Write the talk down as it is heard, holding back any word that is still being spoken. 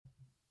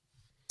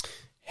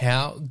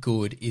how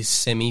good is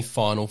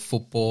semi-final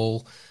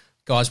football?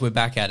 Guys, we're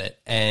back at it,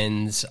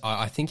 and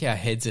I think our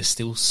heads are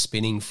still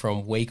spinning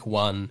from week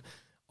one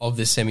of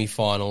the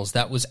semi-finals.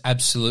 That was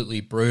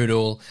absolutely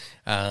brutal.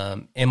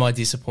 Am I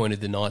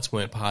disappointed the Knights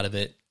weren't part of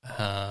it?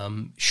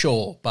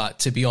 Sure, but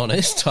to be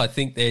honest, I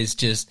think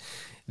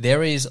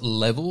there is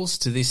levels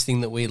to this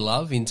thing that we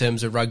love in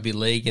terms of rugby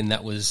league, and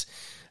that was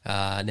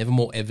never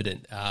more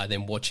evident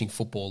than watching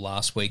football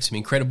last week. Some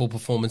incredible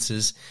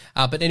performances.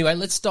 But anyway,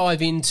 let's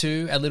dive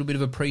into a little bit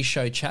of a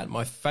pre-show chat,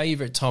 my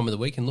favourite time of the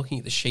week. And looking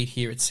at the sheet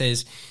here, it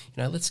says,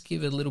 let's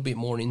give a little bit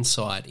more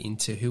insight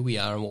into who we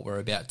are and what we're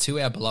about to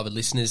our beloved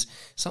listeners,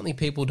 something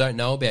people don't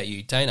know about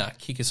you. Dana,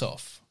 kick us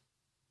off.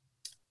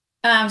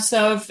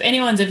 So if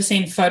anyone's ever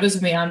seen photos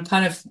of me, I'm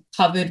kind of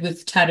covered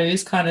with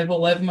tattoos kind of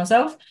all over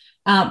myself.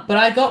 But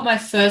I got my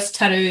first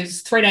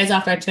tattoos 3 days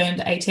after I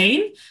turned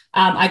 18.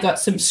 I got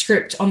some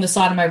script on the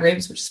side of my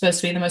ribs, which is supposed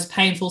to be the most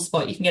painful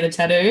spot you can get a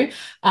tattoo.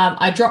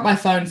 I dropped my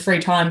phone 3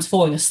 times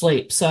falling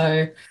asleep.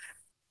 So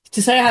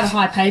to say I have a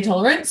high pain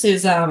tolerance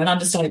is an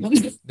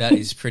understatement. That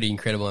is pretty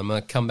incredible. I'm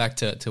going to come back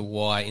to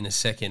why in a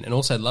second. And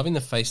also loving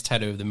the face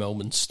tattoo of the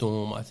Melbourne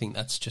Storm. I think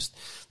that's just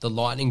the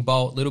lightning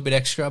bolt, a little bit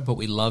extra, but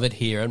we love it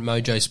here at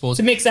Mojo Sports.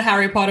 It's a mix of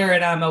Harry Potter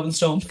and Melbourne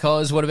Storm.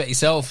 Cos, what about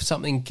yourself?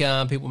 Something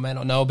people may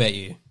not know about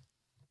you.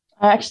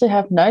 I actually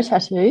have no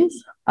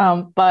tattoos,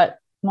 but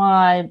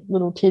my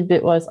little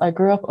tidbit was I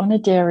grew up on a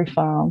dairy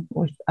farm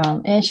with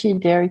Ayrshire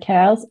dairy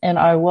cows, and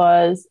I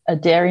was a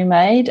dairy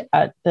maid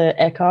at the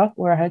Ekka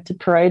where I had to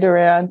parade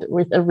around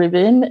with a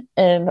ribbon,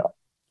 and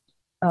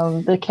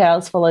the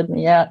cows followed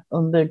me out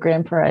on the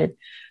grand parade.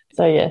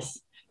 So, yes,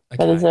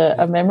 okay. That is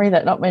a memory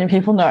that not many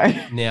people know.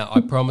 Now,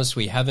 I promise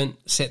we haven't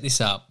set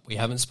this up. We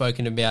haven't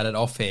spoken about it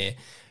off air,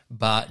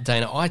 but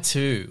Dana, I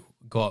too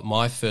got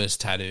my first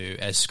tattoo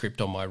as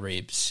script on my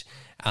ribs.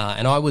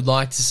 And I would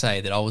like to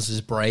say that I was as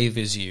brave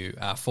as you,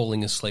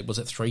 falling asleep. Was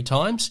it 3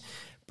 times?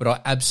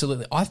 But I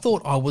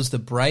thought I was the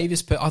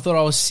bravest. I thought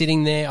I was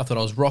sitting there. I thought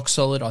I was rock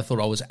solid. I thought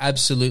I was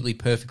absolutely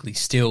perfectly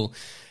still.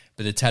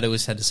 But the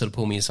tattooist had to sort of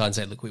pull me aside and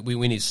say, look,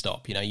 we need to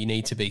stop. You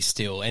need to be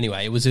still.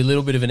 Anyway, it was a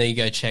little bit of an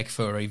ego check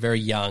for a very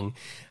young.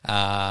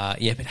 But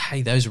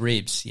hey, those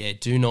ribs,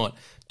 do not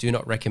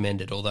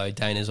recommend it. Although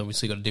Dana's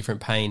obviously got a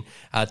different pain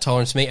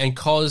tolerance to me. And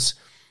Cos,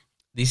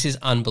 this is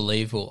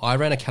unbelievable. I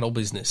ran a cattle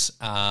business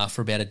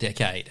for about a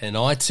decade, and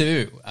I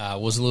too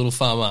was a little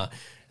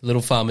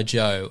farmer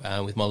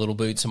Joe with my little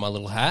boots and my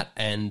little hat.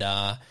 And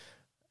I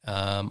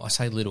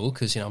say little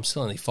because I'm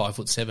still only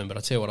 5'7", but I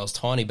tell you what, I was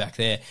tiny back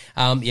there.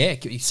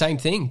 Same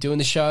thing, doing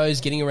the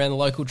shows, getting around the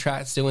local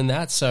tracks, doing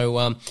that. So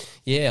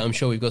I'm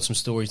sure we've got some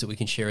stories that we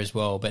can share as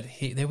well. But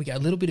there we go, a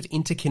little bit of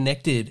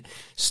interconnected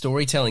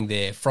storytelling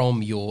there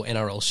from your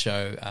NRL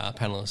show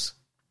panelists.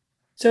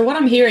 So what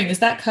I'm hearing is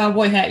that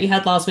cowboy hat you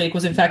had last week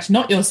was in fact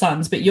not your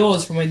son's, but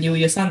yours from when you were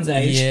your son's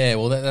age. Yeah,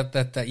 well,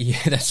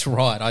 that's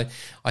right.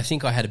 I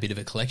think I had a bit of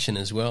a collection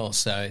as well.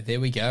 So there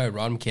we go,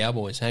 Ride 'em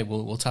Cowboys. Hey,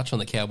 we'll touch on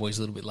the Cowboys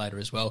a little bit later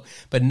as well.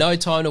 But no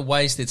time to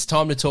waste. It's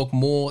time to talk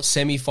more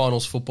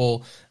semi-finals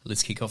football.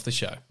 Let's kick off the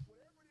show.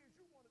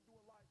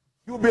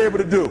 You'll be able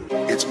to do.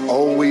 It's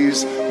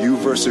always you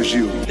versus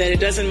you. That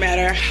it doesn't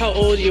matter how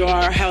old you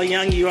are, how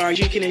young you are,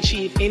 you can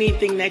achieve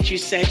anything that you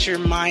set your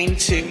mind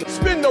to.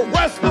 Spend the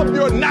rest of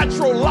your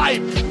natural life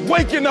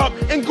waking up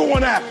and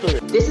going after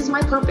it. This is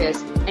my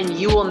purpose, and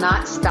you will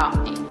not stop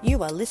me.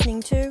 You are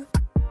listening to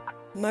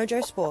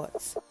Mojo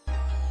Sports.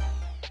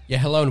 Yeah,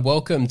 hello and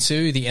welcome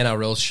to the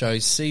NRL show,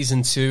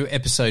 Season 2,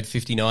 Episode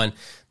 59.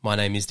 My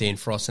name is Dan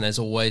Frost, and as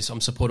always,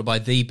 I'm supported by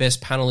the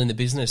best panel in the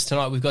business.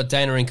 Tonight we've got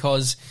Dana and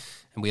Cos,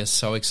 and we are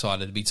so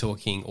excited to be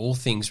talking all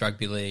things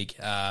rugby league.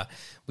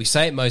 We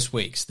say it most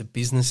weeks, the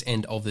business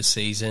end of the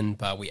season,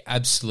 but we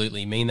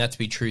absolutely mean that to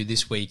be true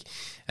this week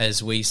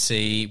as we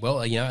see,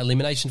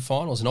 elimination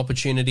finals, an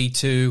opportunity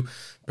to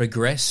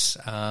progress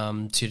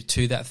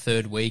to that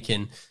third week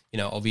and,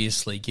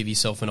 obviously give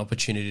yourself an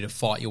opportunity to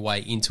fight your way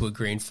into a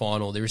grand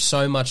final. There is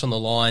so much on the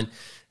line.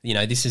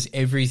 This is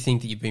everything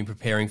that you've been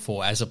preparing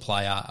for as a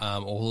player,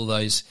 all of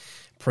those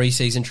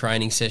pre-season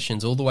training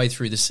sessions all the way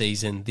through the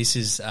season. This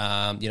is,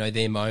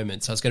 their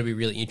moment. So it's going to be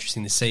really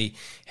interesting to see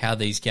how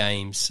these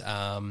games,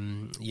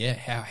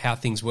 how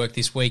things work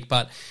this week.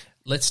 But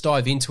let's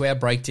dive into our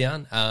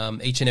breakdown.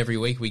 Each and every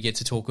week we get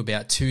to talk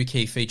about 2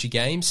 key feature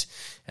games,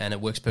 and it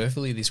works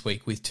perfectly this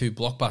week with 2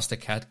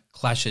 blockbuster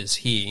clashes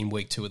here in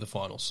week 2 of the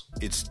finals.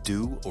 It's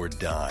do or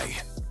die.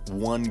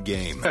 One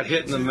game. Got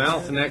hit in the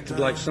mouth and acted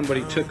like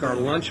somebody took our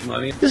lunch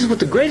money. This is what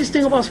the greatest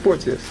thing about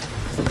sports is.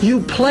 You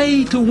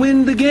play to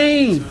win the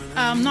game.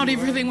 Not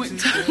everything went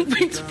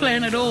to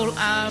plan at all.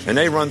 And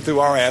they run through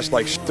our ass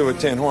like through a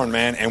tin horn,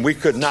 man, and we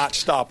could not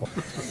stop them.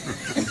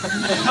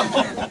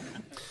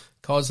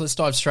 Cos, let's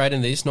dive straight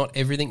into this. Not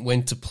everything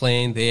went to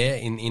plan there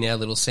in our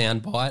little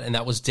sound bite, and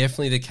that was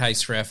definitely the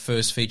case for our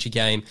first feature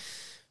game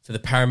for the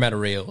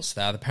Parramatta Eels.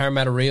 The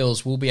Parramatta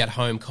Eels will be at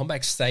home,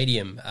 Combank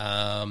Stadium.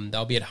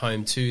 They'll be at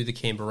home to the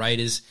Canberra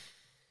Raiders.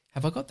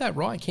 Have I got that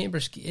right?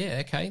 Canberra,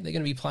 yeah, okay. They're going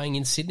to be playing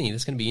in Sydney.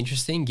 That's going to be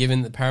interesting,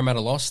 given that Parramatta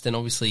lost, and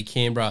obviously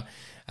Canberra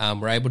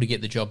were able to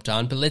get the job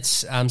done. But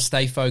let's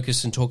stay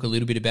focused and talk a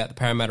little bit about the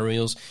Parramatta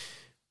Eels.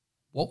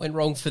 What went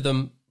wrong for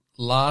them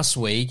last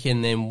week,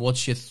 and then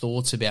what's your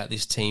thoughts about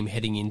this team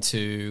heading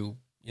into,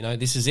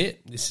 this is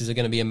it. This is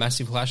going to be a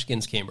massive clash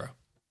against Canberra.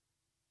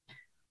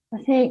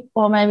 I think,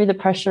 well, maybe the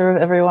pressure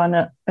of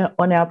everyone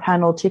on our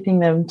panel tipping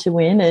them to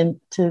win and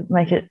to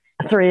make it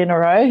 3 in a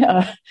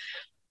row.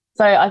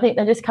 So I think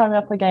they're just coming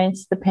up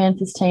against the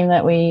Panthers team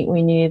that we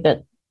knew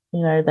that,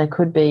 they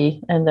could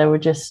be, and they were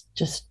just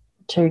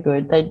too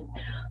good.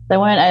 They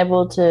weren't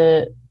able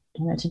to,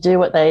 to do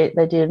what they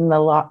did in the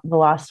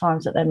last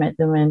times that they met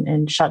them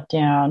and shut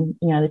down,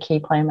 the key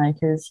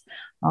playmakers.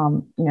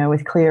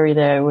 With Cleary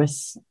there, it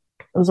was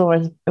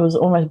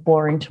almost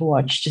boring to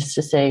watch, just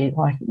to see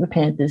like the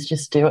Panthers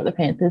just do what the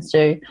Panthers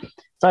do.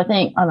 So I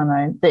think, I don't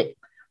know, the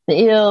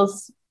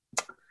Eels,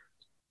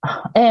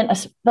 and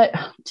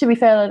to be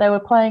fair, they were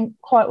playing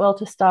quite well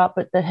to start,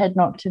 but the head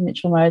knock to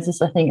Mitchell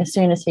Moses, I think as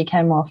soon as he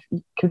came off,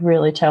 you could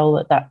really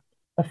tell that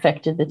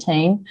affected the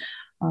team.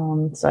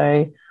 So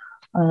I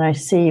don't know,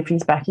 see if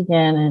he's back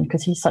again, and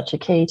because he's such a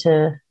key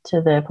to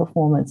their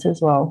performance as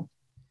well.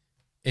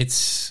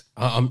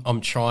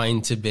 I'm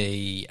trying to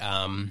be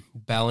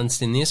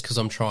balanced in this because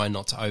I'm trying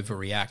not to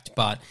overreact,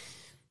 but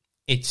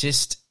it's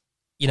just,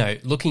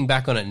 looking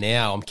back on it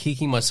now, I'm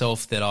kicking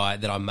myself that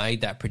I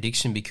made that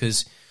prediction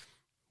because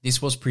this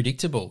was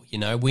predictable.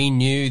 We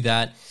knew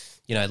that,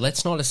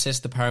 let's not assess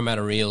the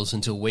Parramatta Eels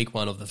until week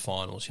 1 of the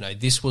finals.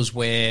 This was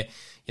where,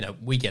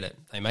 we get it.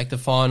 They make the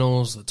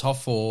finals, the top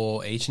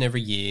 4 each and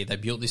every year. They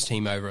built this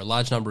team over a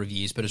large number of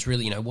years, but it's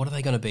really, what are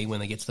they going to be when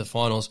they get to the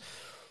finals?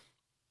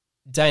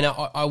 Dana,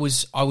 I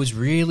was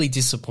really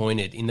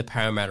disappointed in the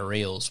Parramatta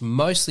Eels,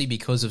 mostly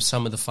because of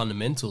some of the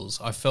fundamentals.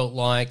 I felt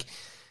like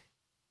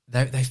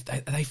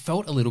they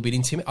felt a little bit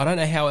intimidated. I don't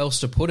know how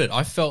else to put it.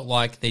 I felt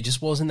like there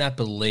just wasn't that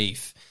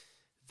belief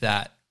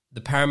that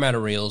the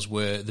Parramatta Eels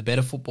were the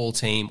better football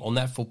team on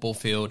that football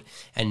field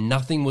and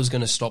nothing was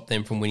going to stop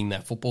them from winning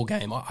that football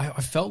game.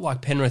 I felt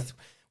like Penrith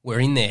were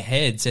in their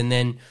heads, and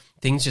then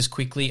things just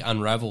quickly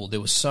unraveled.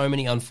 There were so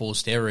many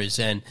unforced errors,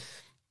 and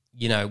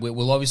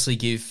we'll obviously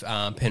give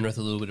Penrith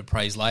a little bit of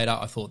praise later.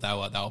 I thought they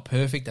were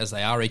perfect, as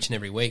they are each and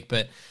every week.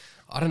 But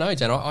I don't know,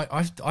 Dan.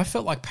 I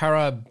felt like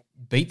Para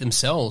beat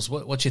themselves.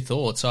 What's your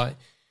thoughts?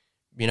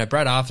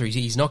 Brad Arthur,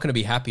 he's not going to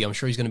be happy. I'm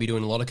sure he's going to be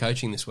doing a lot of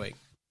coaching this week.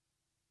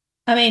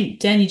 I mean,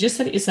 Dan, you just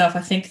said it yourself.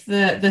 I think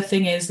the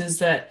thing is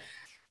that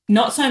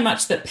not so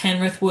much that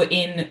Penrith were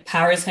in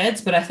Para's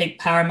heads, but I think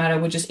Parramatta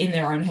were just in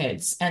their own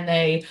heads, and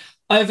they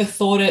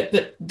overthought it,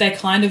 but they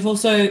kind of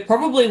also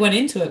probably went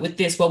into it with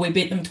this, well, we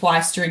beat them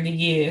twice during the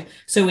year,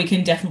 so we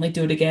can definitely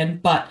do it again.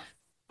 But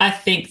I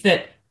think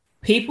that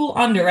people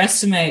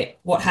underestimate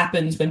what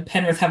happens when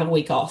Penrith have a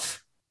week off.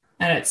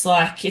 And it's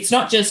like, it's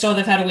not just,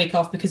 they've had a week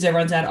off because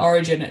everyone's out of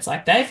Origin. It's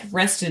like they've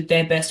rested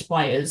their best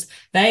players.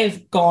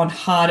 They've gone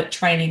hard at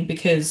training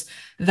because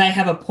they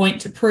have a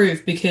point to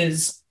prove,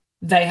 because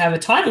they have a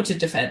title to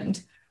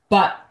defend.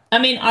 But, I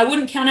mean, I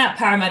wouldn't count out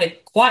Parramatta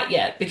quite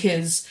yet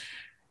because,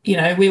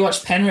 we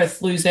watched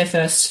Penrith lose their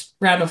first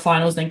round of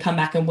finals, then come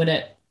back and win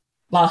it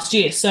last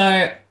year.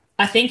 So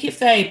I think if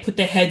they put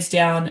their heads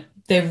down,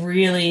 they're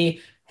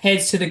really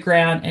heads to the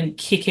ground and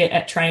kick it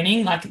at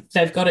training, like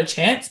they've got a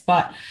chance.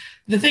 But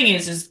the thing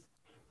is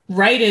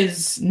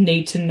Raiders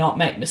need to not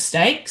make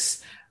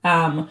mistakes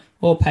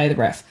or pay the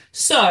ref.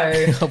 So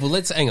well,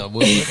 let's hang on.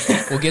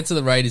 We'll get to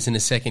the Raiders in a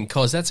second,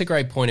 because that's a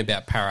great point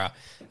about Para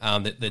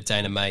that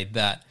Dana made.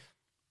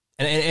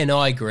 And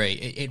I agree.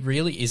 It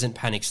really isn't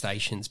panic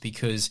stations,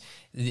 because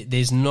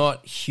there's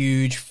not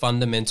huge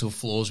fundamental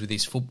flaws with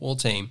this football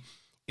team.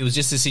 It was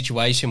just a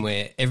situation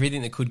where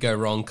everything that could go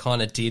wrong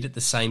kind of did at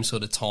the same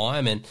sort of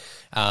time. And,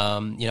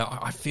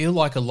 I feel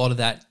like a lot of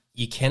that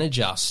you can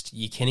adjust,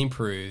 you can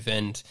improve.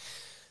 And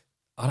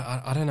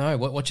I don't know.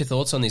 What's your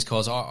thoughts on this,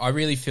 cause I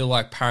really feel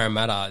like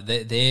Parramatta,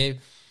 they're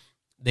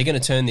going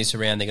to turn this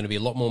around. They're going to be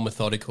a lot more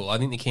methodical. I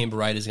think the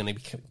Canberra Raiders are going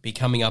to be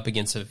coming up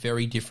against a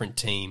very different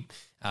team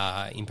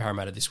in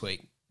Parramatta this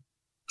week.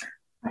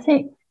 I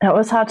think it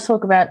was hard to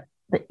talk about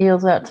the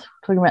Eels without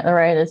talking about the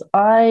Raiders.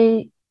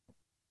 I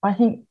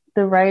think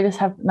the Raiders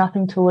have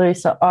nothing to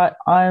lose, so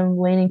I'm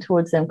leaning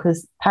towards them,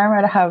 because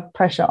Parramatta have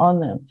pressure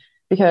on them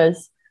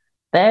because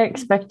they're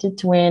expected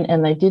to win,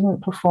 and they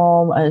didn't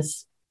perform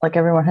as, like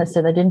everyone has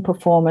said, they didn't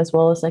perform as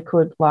well as they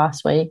could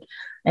last week.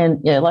 And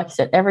yeah, like you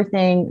said,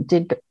 everything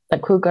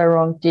that could go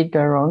wrong did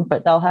go wrong,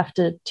 but they'll have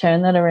to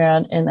turn that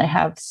around, and they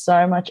have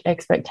so much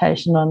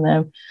expectation on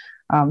them.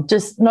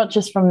 Just not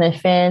just from their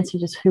fans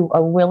who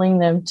are willing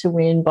them to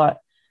win, but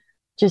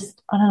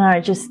just, I don't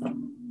know, just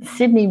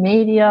Sydney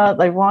media.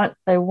 They want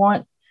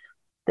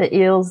the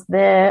Eels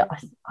there.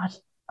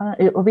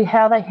 It will be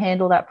how they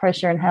handle that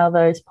pressure and how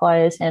those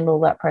players handle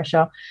that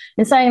pressure.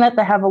 In saying that,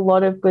 they have a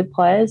lot of good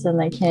players, and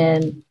they've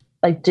shown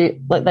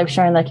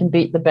they can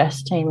beat the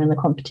best team in the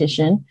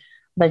competition.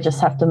 They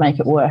just have to make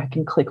it work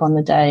and click on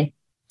the day.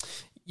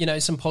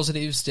 some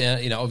positives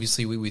down,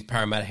 obviously with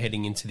Parramatta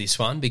heading into this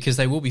one because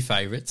they will be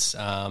favourites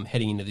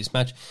heading into this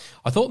match.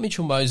 I thought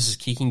Mitchell Moses'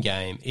 kicking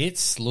game,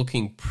 it's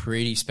looking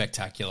pretty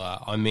spectacular.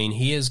 I mean,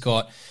 he has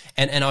got,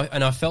 and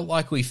I felt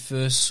like we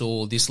first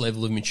saw this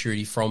level of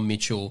maturity from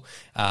Mitchell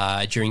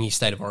during his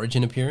State of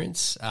Origin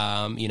appearance.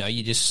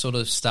 You just sort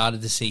of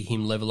started to see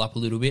him level up a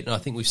little bit, and I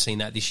think we've seen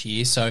that this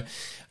year. So,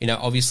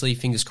 obviously,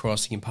 fingers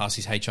crossed he can pass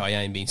his HIA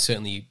and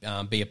certainly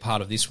be a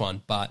part of this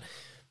one, but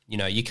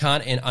you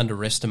can't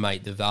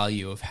underestimate the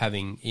value of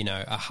having,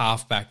 a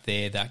halfback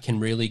there that can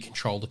really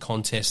control the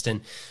contest and,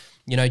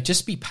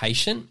 just be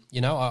patient.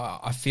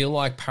 I feel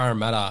like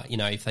Parramatta,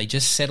 if they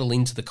just settle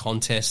into the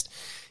contest,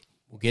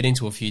 we'll get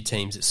into a few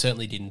teams that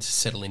certainly didn't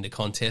settle into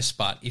contests,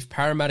 but if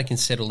Parramatta can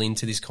settle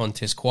into this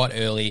contest quite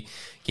early,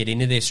 get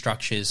into their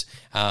structures,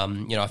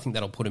 I think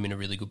that'll put them in a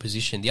really good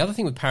position. The other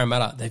thing with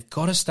Parramatta, they've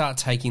got to start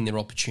taking their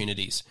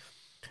opportunities.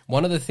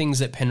 One of the things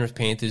that Penrith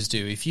Panthers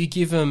do, if you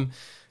give them,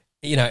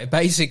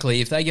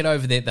 basically, if they get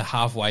over the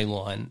halfway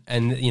line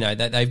and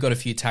they've got a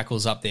few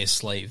tackles up their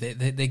sleeve,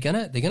 they're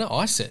gonna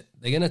ice it.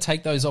 They're gonna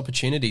take those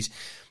opportunities.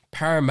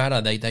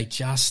 Parramatta, they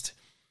just,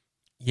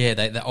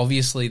 they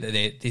obviously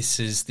this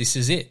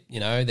is it.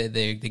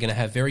 They're gonna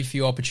have very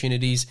few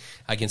opportunities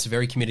against a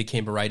very committed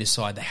Canberra Raiders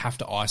side. They have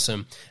to ice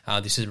them.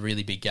 This is a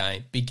really big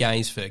game. Big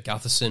games for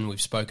Gutherson.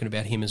 We've spoken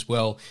about him as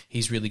well.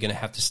 He's really going to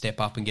have to step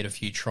up and get a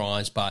few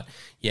tries. But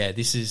yeah,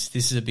 this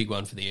is a big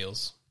one for the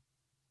Eels.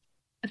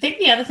 I think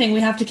the other thing we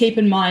have to keep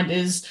in mind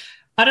is,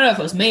 I don't know if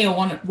it was me or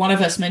one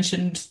of us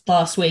mentioned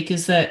last week,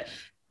 is that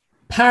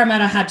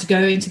Parramatta had to go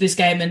into this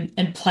game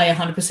and play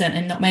 100%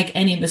 and not make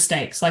any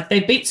mistakes. Like, they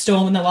beat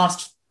Storm in the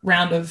last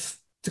round of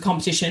the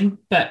competition,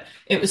 but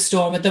it was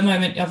Storm. At the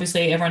moment,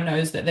 obviously, everyone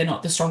knows that they're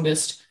not the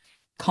strongest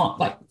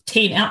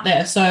team out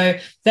there. So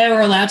they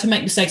were allowed to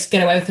make mistakes,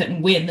 get away with it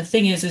and win. The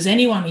thing is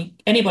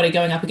anybody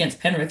going up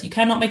against Penrith, you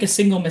cannot make a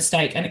single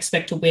mistake and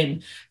expect to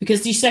win,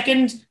 because the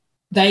second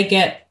they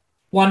get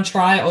one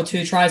try or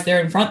two tries there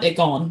in front, they're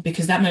gone,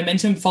 because that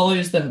momentum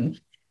follows them.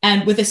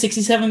 And with a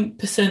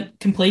 67%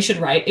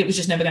 completion rate, it was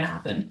just never going to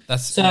happen.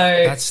 That's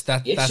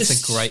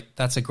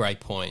a great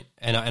point.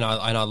 And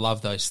I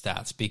love those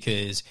stats,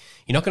 because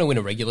you're not going to win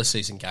a regular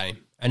season game.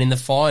 And in the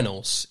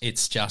finals,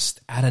 it's just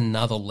at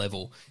another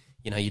level.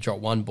 You drop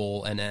one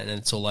ball and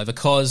it's all over.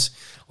 Cause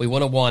we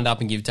want to wind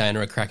up and give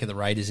Dana a crack at the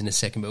Raiders in a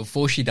second. But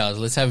before she does,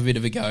 let's have a bit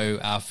of a go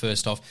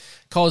first off.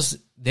 Cause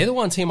they're the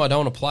one team I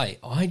don't want to play.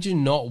 I do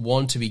not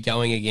want to be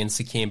going against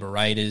the Canberra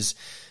Raiders.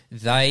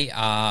 They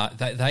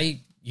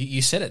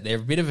you said it. They're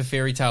a bit of a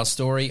fairy tale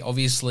story.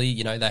 Obviously,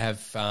 they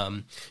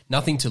have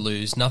nothing to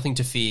lose, nothing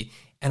to fear.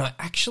 And I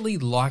actually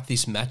like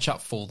this matchup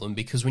for them,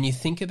 because when you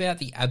think about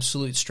the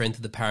absolute strength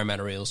of the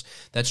Parramatta Eels,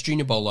 that's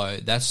Junior Bolo,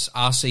 that's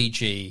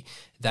RCG,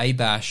 they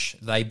bash,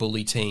 they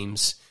bully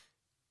teams.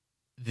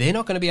 They're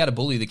not going to be able to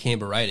bully the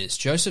Canberra Raiders.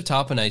 Joseph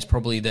Tapine is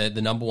probably the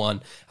number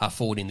one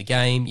forward in the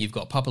game. You've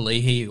got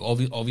Papali'i,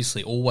 who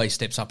obviously always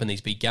steps up in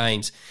these big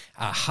games.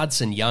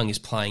 Hudson Young is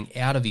playing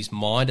out of his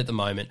mind at the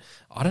moment.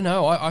 I don't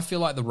know. I feel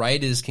like the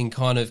Raiders can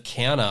kind of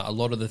counter a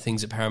lot of the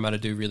things that Parramatta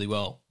do really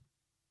well.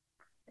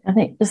 I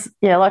think,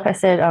 like I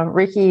said,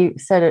 Ricky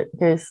said it,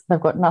 because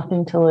they've got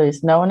nothing to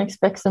lose. No one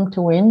expects them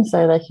to win,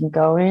 so they can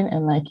go in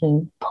and they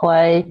can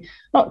play,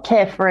 not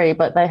carefree,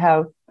 but they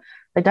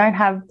don't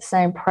have the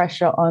same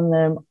pressure on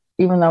them,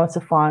 even though it's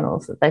a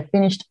finals. They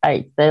finished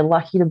 8th. They're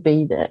lucky to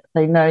be there.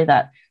 They know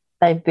that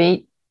they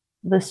beat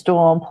the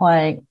Storm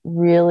playing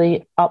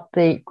really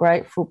upbeat,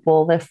 great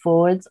football. Their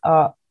forwards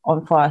are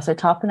on fire. So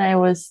Tapine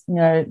was,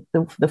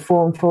 the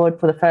form forward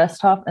for the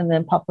first half, and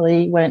then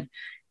Papali'i went,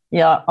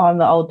 I'm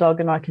the old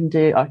dog and I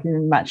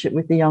can match it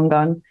with the young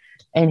gun.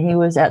 And he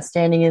was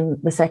outstanding in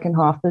the second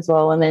half as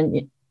well. And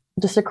then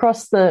just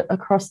across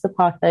the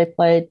park, they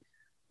played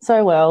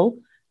so well.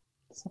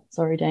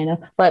 Sorry,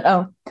 Dana. But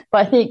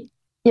I think,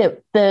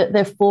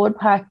 their forward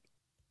pack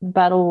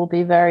battle will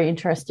be a very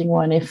interesting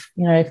one if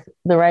the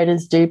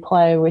Raiders do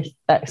play with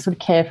that sort of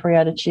carefree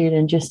attitude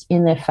and just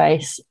in their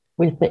face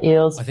with the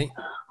Eels. I think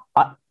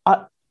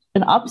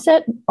an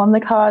upset on the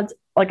cards.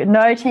 Like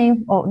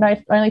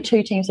only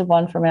 2 teams have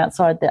won from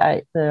outside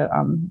the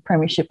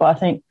premiership. But I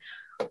think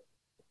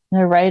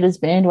Raiders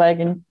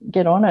bandwagon,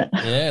 get on it.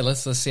 Yeah,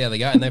 let's see how they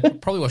go. And they're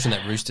probably watching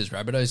that Roosters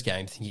Rabbitohs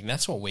game, thinking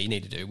that's what we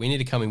need to do. We need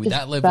to come in with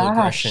that level of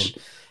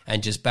aggression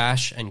and just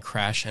bash and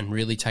crash and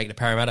really take the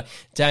Parramatta.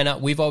 Dana,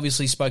 we've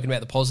obviously spoken about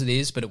the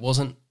positives, but it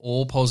wasn't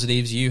all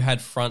positives. You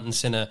had front and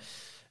centre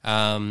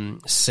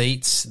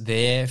seats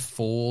there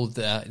for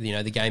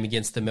the game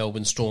against the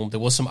Melbourne Storm. There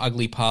was some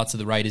ugly parts of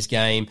the Raiders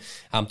game.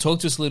 Talk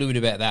to us a little bit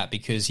about that,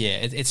 because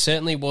it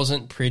certainly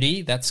wasn't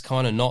pretty. That's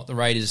kind of not the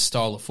Raiders'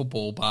 style of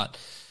football, but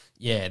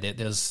it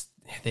was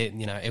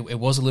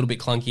a little bit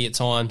clunky at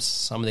times.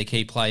 Some of their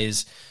key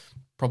players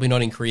probably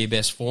not in career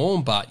best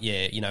form, but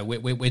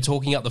we're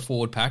talking up the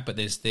forward pack, but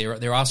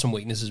there are some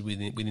weaknesses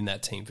within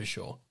that team for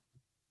sure.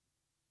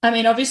 I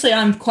mean, obviously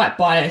I'm quite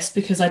biased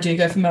because I do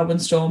go for Melbourne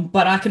Storm,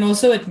 but I can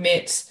also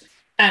admit,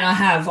 and I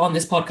have on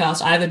this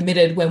podcast, I've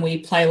admitted when we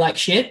play like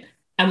shit,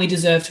 and we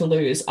deserve to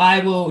lose. I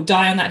will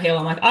die on that hill.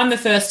 I'm like, I'm the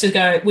first to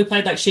go, we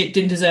played like shit,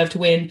 didn't deserve to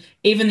win.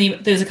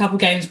 There's a couple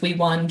games we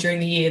won during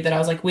the year that I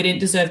was like, we didn't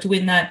deserve to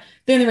win that.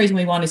 The only reason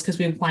we won is because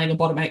we were playing a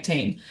bottom 8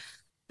 team.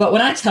 But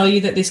when I tell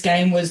you that this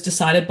game was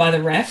decided by the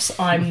refs,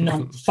 I'm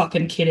not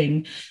fucking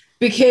kidding.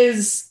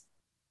 Because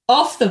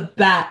off the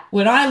bat,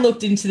 when I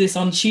looked into this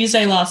on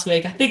Tuesday last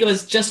week, I think it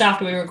was just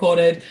after we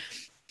recorded,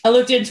 I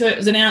looked into it, it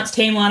was announced,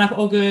 team lineup,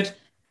 all good.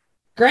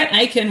 Grant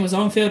Aiken was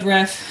on-field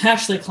ref.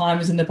 Ashley Klein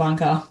was in the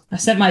bunker. I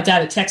sent my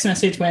dad a text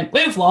message, went,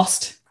 we've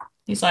lost.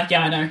 He's like,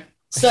 yeah, I know.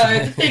 So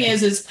the thing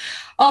is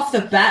off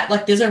the bat,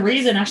 like there's a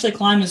reason Ashley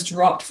Klein was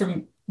dropped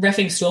from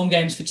reffing Storm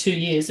games for 2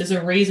 years. There's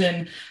a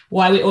reason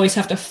why we always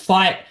have to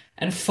fight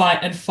and fight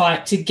and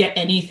fight to get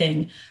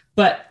anything.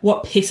 But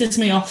what pisses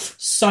me off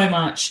so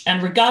much,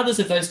 and regardless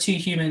of those two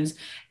humans,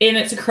 and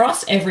it's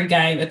across every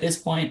game at this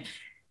point,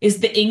 is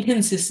the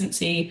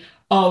inconsistency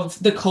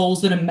of the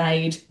calls that are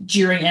made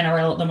during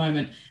NRL at the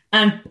moment.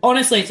 And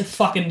honestly, it's a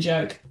fucking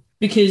joke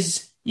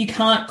because you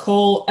can't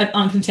call an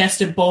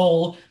uncontested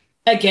ball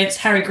against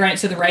Harry Grant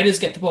so the Raiders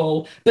get the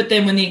ball, but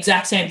then when the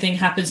exact same thing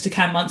happens to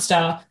Cam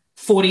Munster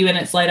 40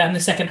 minutes later in the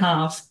second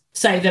half,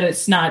 say that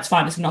it's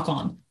fine, it's a knock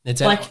on.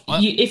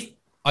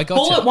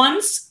 Call it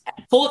once,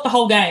 call it the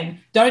whole game.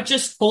 Don't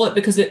just call it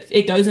because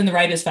it goes in the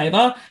Raiders'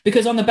 favour,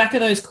 because on the back of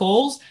those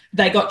calls,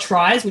 they got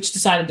tries which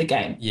decided the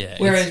game. Yeah,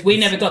 whereas we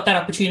never got that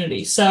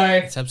opportunity. So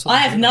I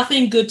have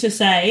nothing good to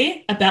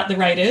say about the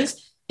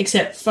Raiders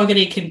except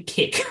Fogarty can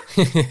kick.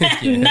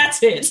 And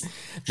that's it.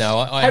 No,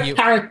 I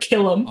Para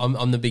kill him.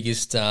 I'm the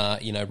biggest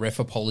ref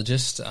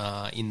apologist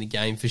in the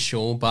game for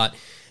sure, but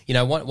you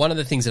know, one of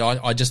the things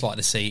that I just like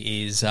to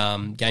see is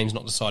games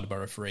not decided by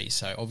referees.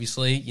 So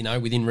obviously, you know,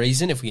 within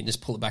reason, if we can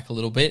just pull it back a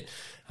little bit,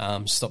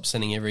 stop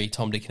sending every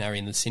Tom, Dick and Harry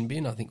in the sin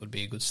bin, I think would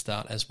be a good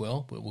start as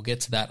well. But we'll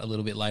get to that a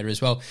little bit later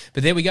as well.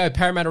 But there we go,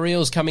 Parramatta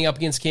Eels coming up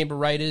against Canberra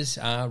Raiders.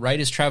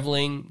 Raiders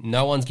travelling,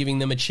 no one's giving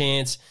them a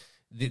chance.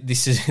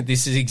 This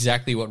is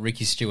exactly what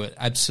Ricky Stewart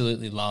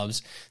absolutely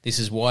loves. This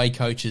is why he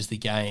coaches the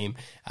game.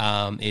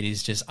 It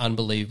is just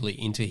unbelievably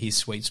into his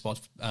sweet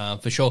spot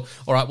for sure.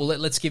 All right, well,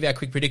 let's give our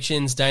quick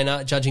predictions.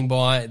 Dana, judging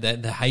by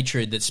the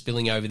hatred that's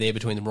spilling over there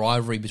between the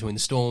rivalry between the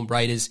Storm,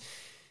 Raiders,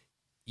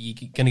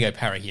 you're going to go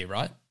Parra here,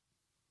 right?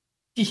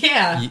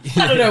 Yeah,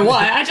 I don't know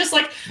why. I just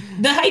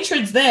the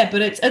hatred's there,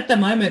 but it's at the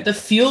moment, the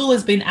fuel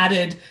has been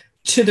added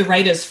to the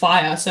Raiders'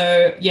 fire.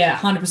 So, yeah,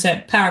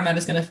 100%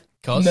 Parramatta's going to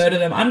murder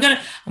them. I'm going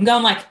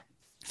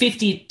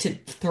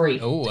 50-3.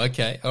 Oh,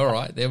 okay. All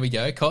right. There we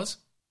go. Cos?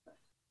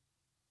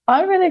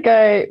 I'm going to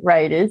go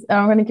Raiders, and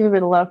I'm going to give a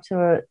bit of love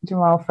to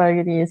Jamal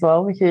Fogarty as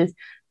well, because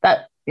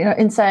that,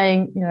 in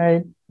saying,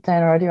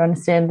 Dana, I do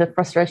understand the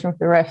frustration with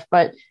the ref,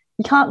 but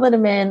you can't let a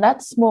man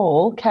that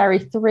small carry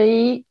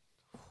 3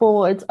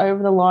 forwards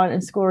over the line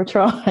and score a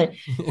try.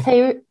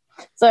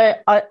 So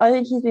I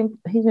think he's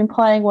been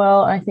playing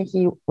well. I think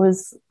he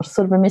was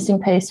sort of a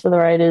missing piece for the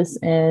Raiders,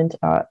 and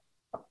I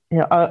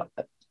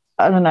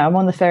don't know. I'm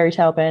on the fairy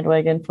tale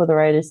bandwagon for the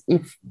Raiders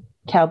if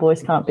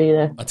Cowboys can't be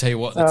there. I tell you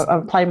what, so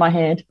I've played my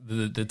hand.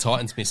 The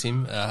Titans miss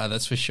him,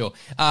 that's for sure.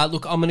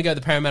 Look, I'm going to go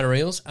the Parramatta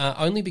Eels,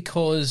 only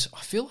because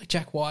I feel like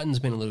Jack Whiten's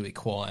been a little bit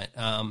quiet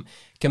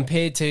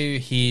compared to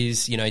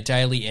his,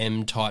 Daily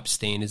M type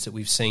standards that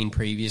we've seen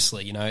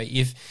previously.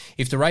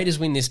 If the Raiders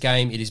win this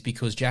game, it is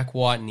because Jack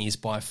Whiten is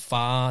by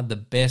far the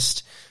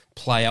best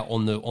player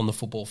on the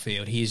football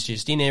field. He is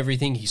just in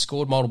everything. He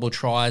scored multiple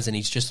tries and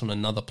he's just on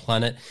another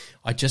planet.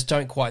 I just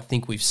don't quite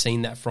think we've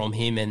seen that from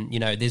him, and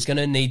there's going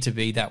to need to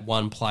be that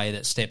one player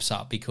that steps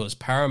up, because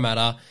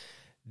Parramatta,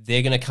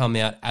 they're going to come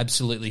out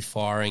absolutely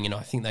firing, and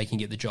I think they can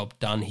get the job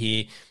done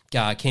here.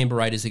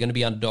 Canberra Raiders, they're going to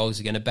be underdogs.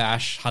 They're going to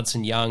bash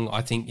Hudson Young.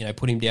 I think,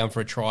 put him down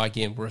for a try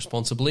again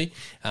responsibly,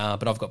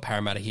 but I've got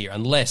Parramatta here,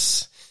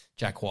 unless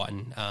Jack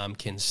Whiten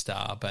can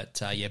star.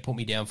 But, put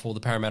me down for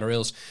the Parramatta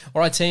Eels.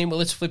 All right, team, well,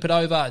 let's flip it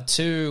over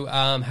to,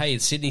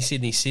 it's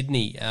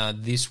Sydney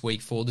this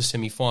week for the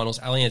semi-finals.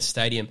 Allianz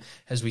Stadium,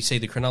 as we see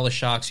the Cronulla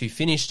Sharks, who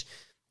finished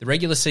the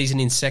regular season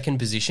in second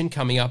position,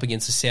 coming up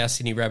against the South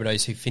Sydney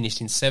Rabbitohs, who finished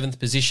in seventh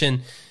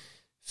position.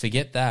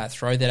 Forget that.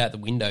 Throw that out the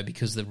window,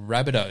 because the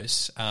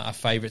Rabbitohs are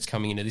favourites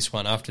coming into this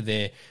one after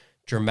their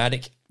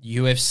dramatic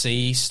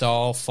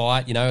UFC-style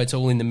fight. It's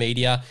all in the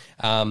media.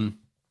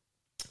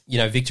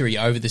 Victory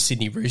over the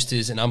Sydney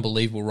Roosters, an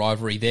unbelievable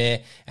rivalry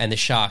there, and the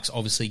Sharks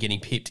obviously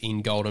getting pipped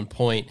in Golden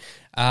Point.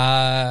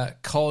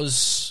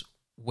 Cos,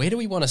 where do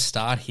we want to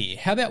start here?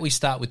 How about we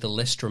start with the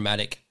less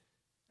dramatic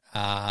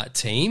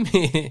team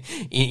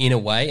in a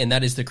way, and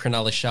that is the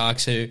Cronulla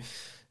Sharks, who,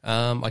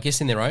 I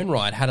guess in their own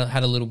right, had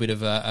a little bit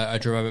of a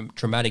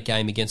dramatic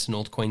game against the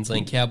North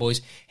Queensland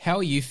Cowboys. How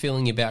are you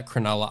feeling about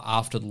Cronulla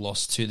after the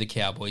loss to the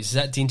Cowboys? Has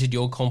that dented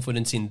your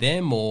confidence in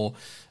them, or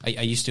are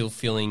you still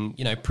feeling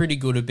pretty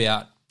good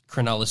about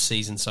Cronulla's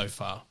season so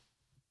far?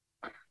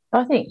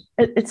 I think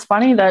it's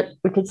funny that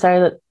we could say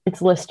that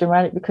it's less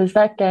dramatic, because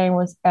that game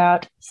was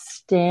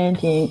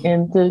outstanding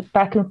and the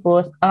back and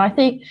forth. And I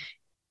think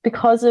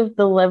because of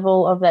the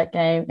level of that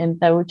game, and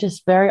they were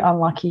just very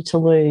unlucky to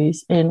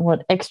lose in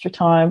extra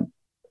time,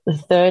 the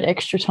third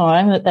extra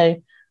time that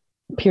they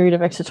period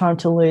of extra time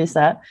to lose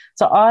that.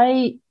 So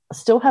I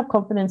still have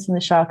confidence in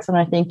the Sharks, and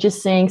I think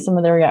just seeing some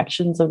of the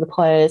reactions of the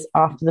players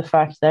after the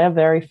fact, they are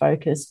very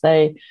focused.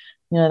 They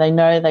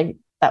know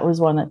that was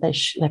one that they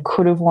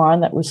could have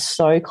won. That was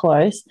so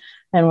close.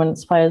 And when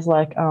it's players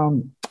like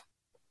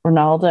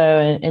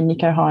Ronaldo and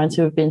Nico Hines,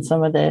 who have been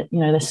some of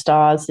the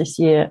stars this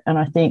year, and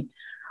I think,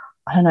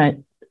 I don't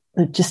know,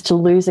 just to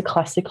lose a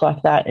classic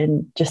like that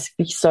and just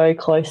be so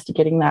close to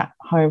getting that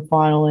home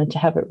final and to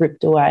have it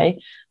ripped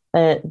away,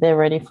 they're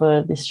ready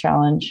for this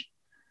challenge.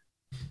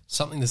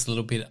 Something that's a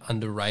little bit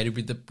underrated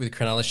with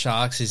Cronulla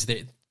Sharks is they're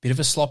a bit of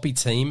a sloppy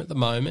team at the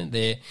moment.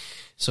 They're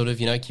sort of,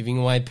 giving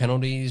away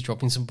penalties,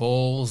 dropping some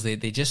balls. They're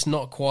just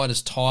not quite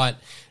as tight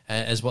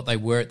as what they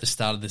were at the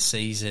start of the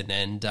season,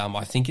 and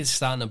I think it's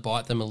starting to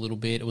bite them a little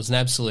bit. It was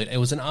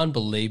an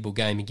unbelievable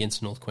game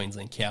against North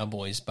Queensland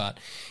Cowboys, but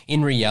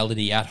in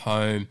reality, at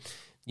home,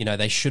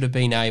 they should have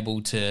been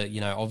able to,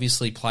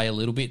 obviously play a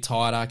little bit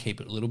tighter, keep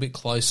it a little bit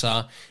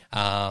closer.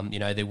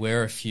 There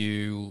were a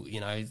few,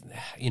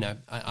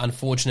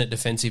 unfortunate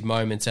defensive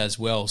moments as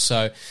well.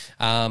 So,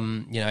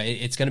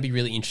 it's going to be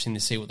really interesting to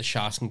see what the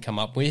Sharks can come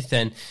up with.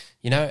 And,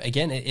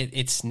 again,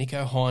 it's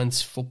Nico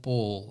Hines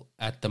football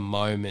at the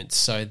moment.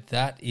 So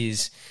that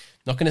is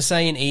not going to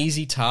say an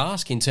easy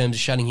task in terms of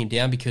shutting him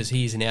down, because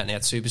he is an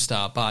out-and-out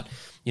superstar. But,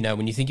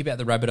 when you think about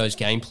the Rabbitohs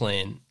game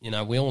plan,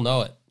 we all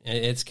know it.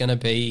 It's going to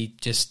be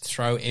just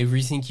throw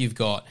everything you've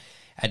got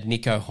at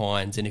Nico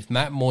Hines. And if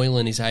Matt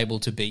Moylan is able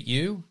to beat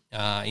you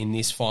in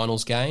this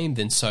finals game,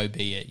 then so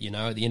be it.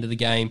 At the end of the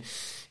game,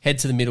 head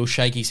to the middle,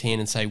 shake his hand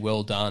and say,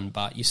 well done.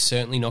 But you're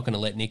certainly not going to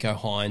let Nico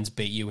Hines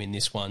beat you in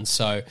this one.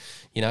 So,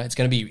 it's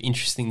going to be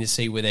interesting to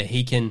see whether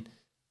he can,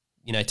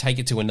 take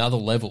it to another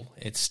level.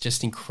 It's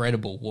just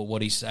incredible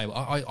what he's able.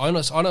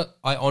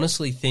 I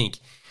honestly think,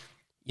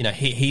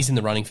 he's in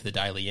the running for the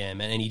Daily M,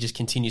 and he just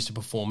continues to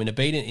perform in a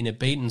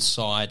beaten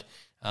side.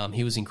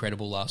 He was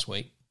incredible last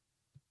week.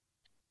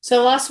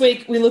 So last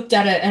week we looked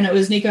at it, and it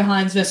was Nico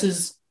Hines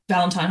versus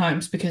Valentine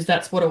Holmes, because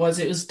that's what it was.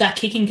 It was that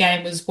kicking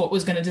game was what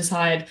was going to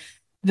decide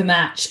the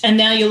match. And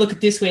now you look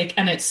at this week,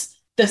 and it's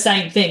the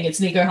same thing. It's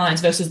Nico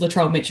Hines versus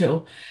Latrell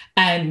Mitchell,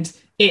 and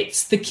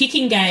it's the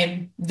kicking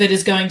game that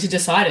is going to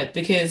decide it,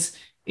 because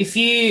if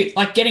you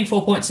getting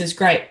 4 points is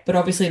great, but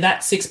obviously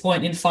that 6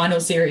 point in final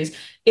series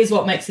is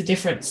what makes the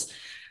difference.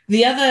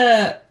 The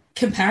other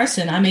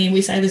comparison,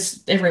 we say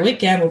this every week,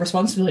 gamble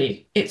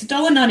responsibly. It's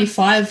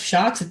 $1.95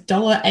 Sharks,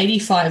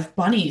 $1.85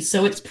 Bunnies.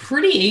 So it's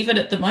pretty even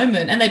at the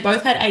moment. And they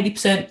both had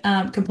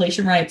 80%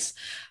 completion rates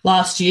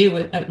last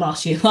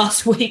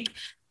week.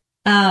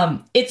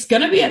 It's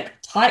going to be a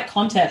tight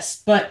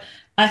contest, but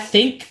I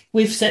think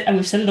we've said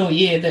it all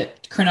year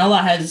that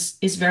Cronulla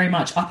is very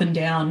much up and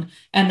down,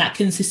 and that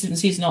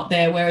consistency is not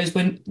there. Whereas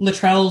when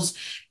Latrell's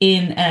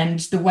in, and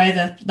the way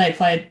that they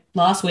played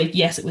last week,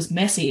 yes, it was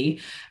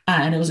messy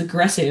and it was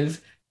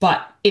aggressive,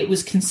 but it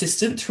was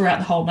consistent throughout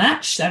the whole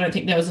match. I don't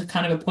think there was a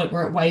kind of a point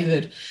where it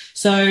wavered.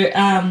 So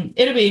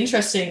it'll be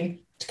interesting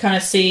to kind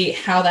of see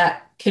how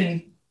that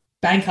can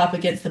bank up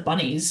against the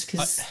Bunnies,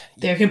 because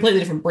they're a completely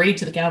different breed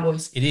to the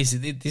Cowboys. It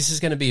is. This is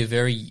going to be a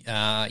very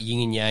yin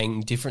and yang,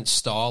 different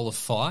style of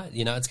fight.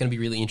 It's going to be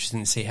really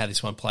interesting to see how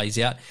this one plays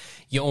out.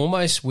 You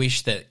almost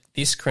wish that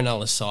this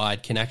Cronulla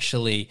side can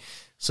actually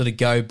sort of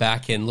go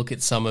back and look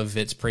at some of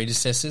its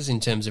predecessors in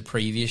terms of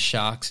previous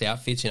Sharks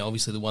outfits,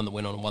 obviously the one that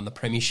went on and won the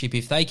premiership.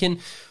 If they can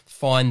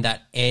find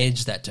that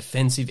edge, that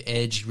defensive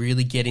edge,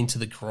 really get into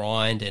the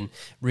grind and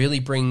really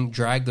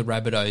drag the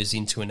Rabbitohs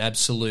into an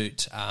absolute,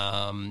 just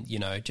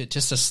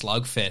a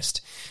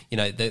slugfest,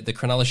 the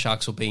Cronulla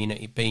Sharks will be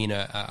in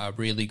a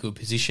really good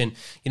position.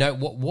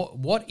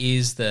 What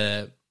is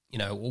the...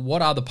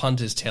 what are the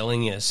punters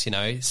telling us?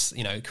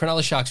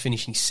 Cronulla Sharks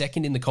finishing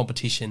second in the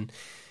competition,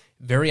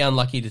 very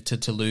unlucky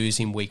to lose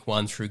in week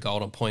one through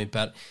Golden Point,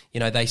 but,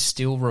 they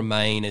still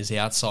remain as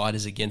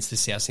outsiders against the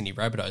South Sydney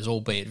Rabbitohs,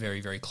 albeit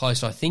very, very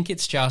close. I think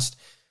it's just,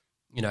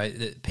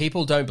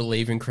 people don't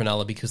believe in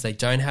Cronulla because they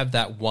don't have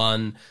that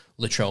one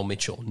Latrell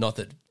Mitchell. Not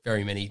that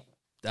very many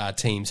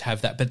teams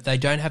have that, but they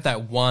don't have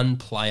that one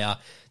player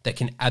that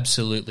can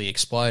absolutely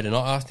explode. And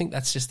I think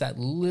that's just that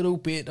little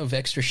bit of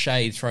extra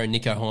shade thrown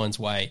Nico Hines'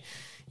 way.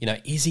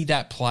 Is he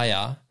that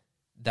player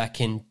that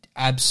can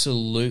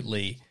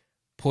absolutely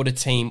put a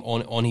team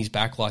on his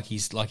back like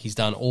he's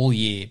done all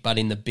year, but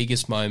in the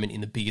biggest moment,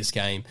 in the biggest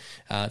game?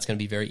 It's going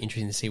to be very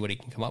interesting to see what he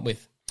can come up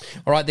with.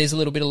 All right, there's a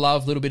little bit of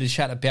love, a little bit of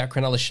chat about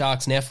Cronulla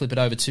Sharks. Now flip it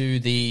over to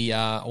the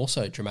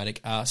also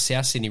dramatic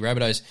South Sydney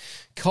Rabbitohs,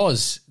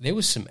 because there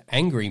was some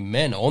angry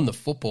men on the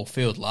football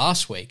field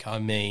last week.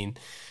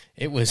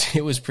 It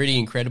was pretty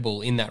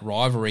incredible in that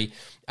rivalry.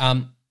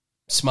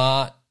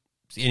 Smart.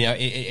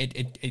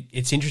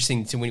 It's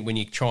interesting to when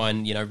you try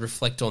and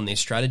reflect on their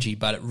strategy,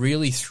 but it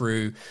really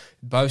threw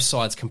both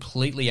sides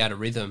completely out of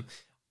rhythm.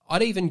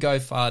 I'd even go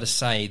far to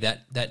say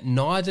that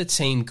neither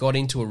team got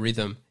into a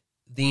rhythm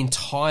the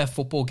entire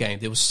football game.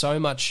 There was so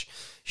much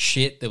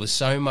shit, there was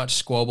so much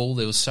squabble,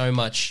 there was so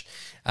much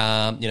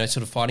sort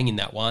of fighting in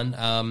that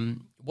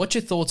one. What's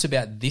your thoughts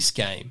about this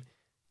game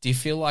Do you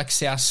feel like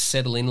South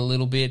settle in a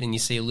little bit and you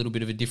see a little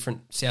bit of a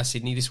different South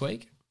Sydney this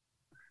week?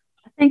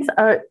 I think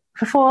so.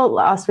 Before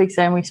last week's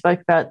game, we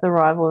spoke about the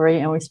rivalry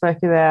and we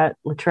spoke about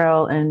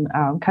Latrell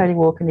and Cody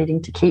Walker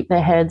needing to keep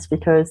their heads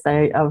because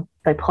they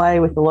play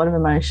with a lot of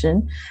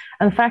emotion.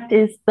 And the fact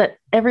is that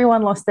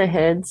everyone lost their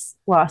heads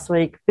last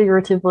week,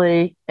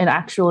 figuratively and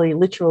actually,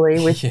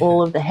 literally, with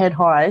all of the head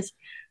highs.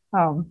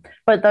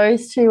 But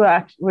those two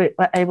were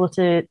able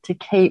to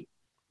keep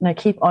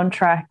on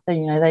track.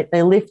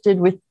 They lifted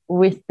with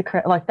the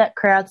crowd. Like, that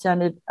crowd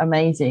sounded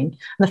amazing.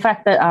 And the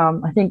fact that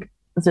I think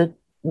was it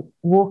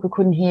Walker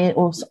couldn't hear,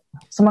 or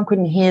someone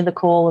couldn't hear the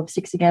call of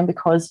 6 again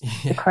because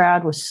the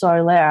crowd was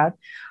so loud.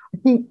 I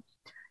think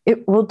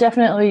it will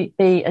definitely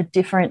be a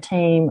different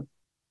team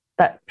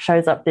that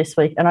shows up this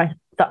week. And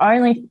the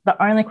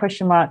only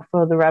question mark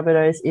for the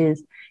Rabbitohs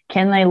is,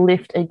 can they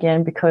lift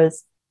again?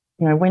 Because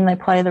when they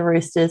play the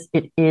Roosters,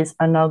 it is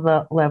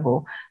another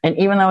level. And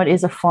even though it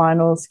is a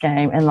finals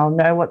game and they'll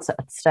know what's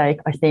at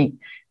stake, I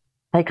think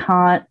you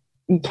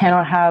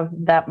cannot have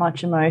that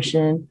much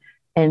emotion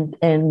and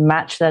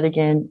match that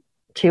again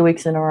 2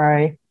 weeks in a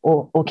row,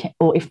 or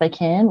if they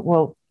can,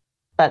 well,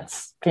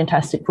 that's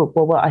fantastic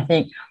football. But I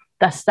think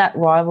that's that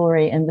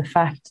rivalry and the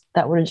fact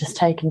that would have just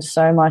taken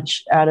so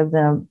much out of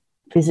them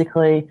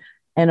physically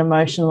and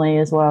emotionally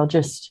as well.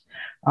 Just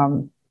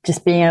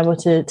being able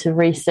to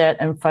reset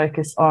and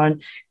focus on,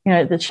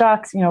 the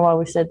Sharks, while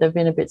we said they've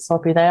been a bit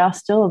sloppy, they are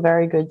still a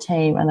very good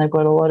team and they've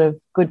got a lot of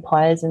good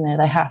players in there.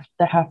 They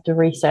have to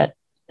reset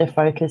their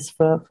focus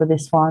for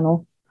this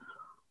final.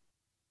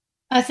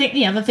 I think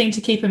the other thing to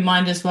keep in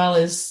mind as well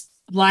is,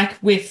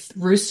 like with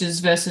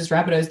Roosters versus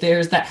Rabbitohs, there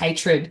is that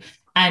hatred,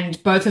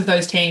 and both of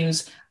those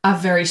teams are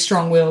very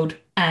strong-willed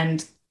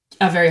and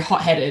are very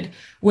hot-headed,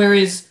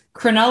 whereas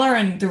Cronulla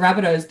and the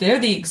Rabbitohs, they're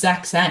the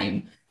exact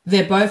same.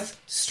 They're both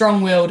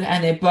strong-willed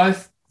and they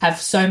both have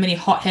so many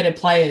hot-headed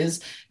players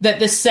that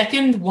the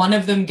second one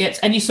of them gets,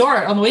 and you saw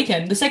it on the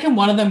weekend, the second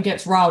one of them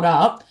gets riled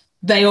up,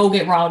 they all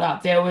get riled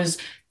up. There was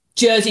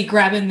jersey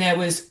grabbing, there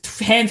was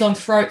hands on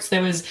throats,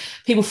 there was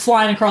people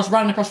flying across,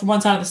 running across from one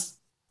side of the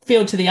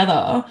field to the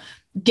other,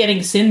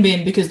 getting sin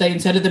bin because they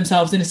inserted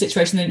themselves in a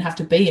situation they didn't have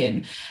to be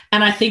in.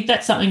 And I think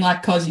that's something,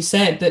 like Cosy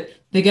said, that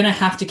they're going to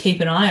have to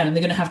keep an eye on and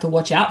they're going to have to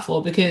watch out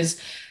for,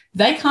 because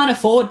they can't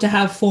afford to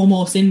have 4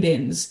 more sin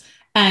bins.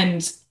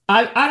 And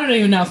I don't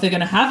even know if they're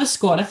going to have a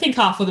squad. I think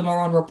half of them are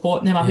on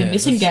report and they might be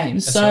missing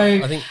games. So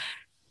right. I think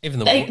even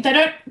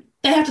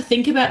they have to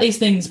think about these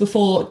things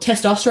before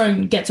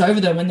testosterone gets over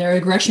them and their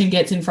aggression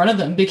gets in front of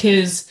them,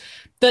 because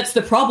that's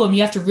the problem.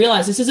 You have to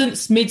realize this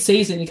isn't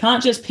mid-season. You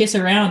can't just piss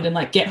around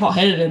and get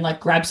hot-headed and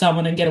grab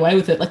someone and get away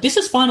with it. This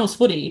is finals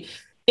footy.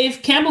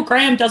 If Campbell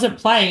Graham doesn't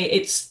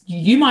play,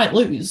 you might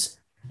lose.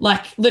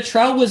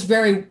 Latrell was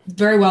very,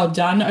 very well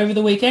done over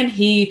the weekend.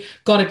 He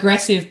got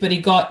aggressive, but he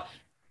got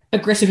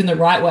aggressive in the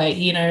right way.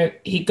 He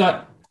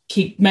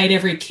made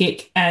every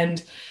kick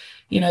and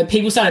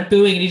people started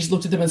booing and he just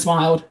looked at them and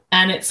smiled.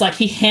 And it's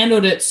he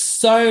handled it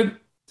so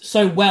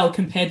well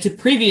compared to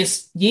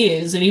previous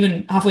years and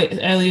even halfway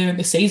earlier in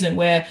the season,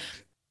 where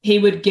he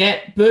would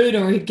get booed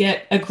or he'd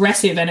get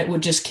aggressive and it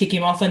would just kick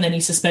him off and then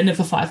he's suspended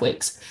for 5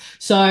 weeks.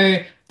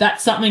 So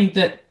that's something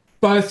that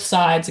both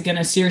sides are going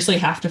to seriously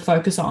have to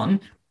focus on.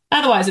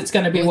 Otherwise, it's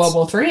going to be World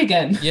War III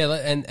again. Yeah,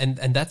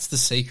 and that's the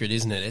secret,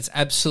 isn't it? It's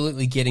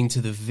absolutely getting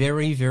to the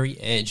very, very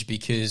edge,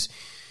 because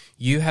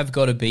you have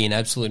got to be an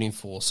absolute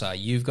enforcer.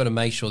 You've got to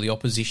make sure the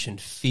opposition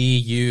fear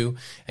you,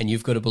 and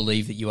you've got to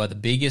believe that you are the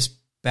biggest,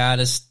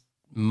 baddest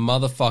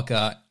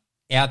motherfucker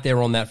out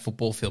there on that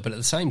football field. But at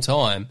the same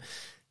time,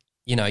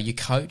 your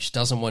coach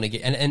doesn't want to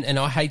get, and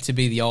I hate to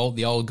be the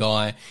old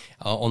guy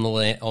on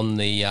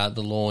the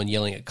lawn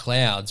yelling at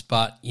clouds,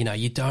 but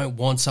you don't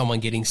want someone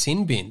getting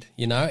sin binned.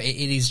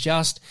 It is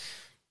just,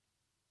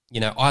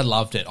 I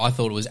loved it. I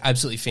thought it was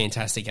absolutely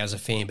fantastic as a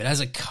fan, but as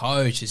a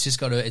coach, it's just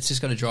got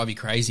to drive you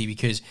crazy,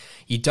 because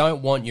you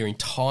don't want your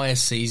entire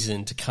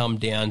season to come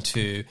down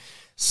to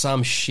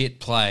some shit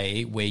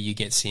play where you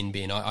get sin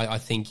bin. I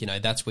think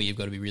that's where you've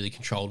got to be really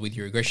controlled with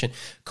your aggression.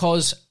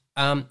 Cause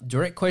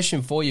direct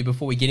question for you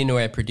before we get into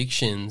our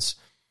predictions: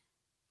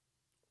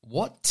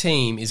 what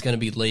team is going to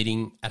be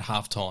leading at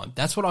halftime?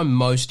 That's what I'm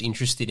most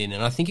interested in,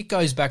 and I think it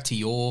goes back to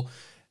your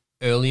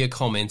earlier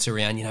comments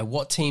around,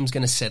 what team's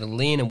going to settle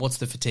in and what's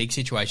the fatigue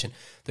situation.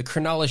 The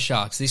Cronulla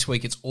Sharks, this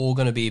week, it's all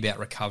going to be about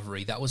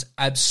recovery. That was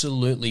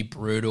absolutely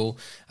brutal.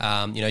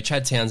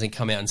 Chad Townsend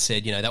come out and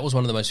said, that was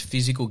one of the most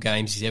physical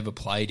games he's ever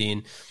played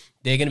in.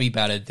 They're going to be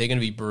battered. They're going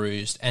to be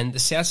bruised. And the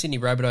South Sydney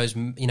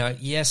Rabbitohs,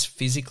 yes,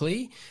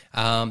 physically,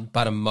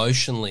 but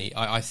emotionally,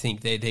 I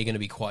think they're going to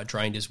be quite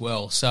drained as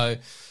well. So,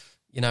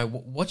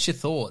 what's your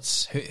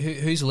thoughts?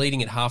 Who's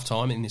leading at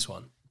halftime in this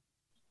one?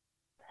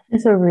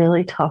 It's a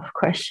really tough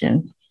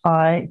question.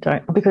 I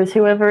don't, because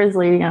whoever is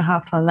leading at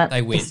halftime,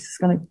 they win.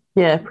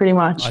 Pretty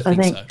much. I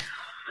think so.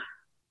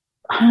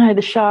 I don't know,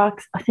 the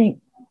Sharks, I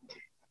think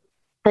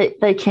they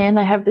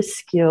have the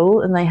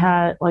skill, and they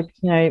had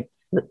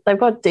they've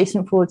got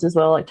decent forwards as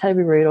well, like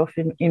Toby Rudolph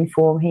in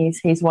form.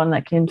 He's one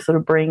that can sort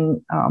of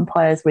bring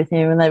players with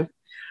him, and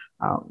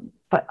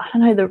but I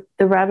don't know,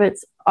 the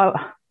Rabbits, there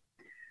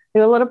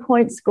were a lot of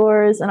point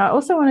scorers, and I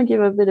also want to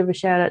give a bit of a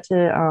shout out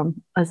to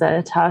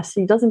Isaiah Tass.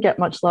 He doesn't get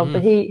much love,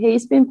 but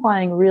he's been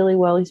playing really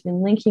well. He's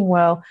been linking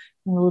well,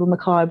 and the little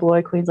Mackay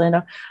boy,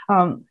 Queenslander.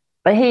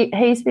 But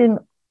he's been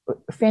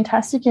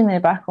fantastic in their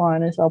back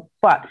line as well.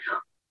 But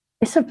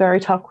it's a very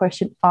tough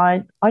question.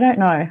 I don't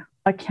know.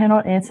 I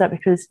cannot answer that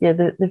because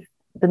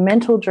the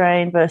mental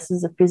drain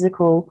versus the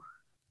physical.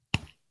 I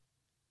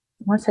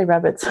want to say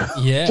Rabbits.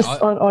 Yeah,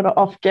 just on an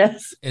off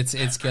guess.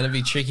 It's going to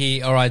be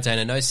tricky. All right,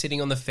 Dana. No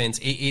sitting on the fence.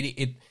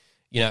 It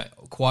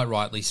quite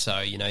rightly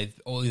so.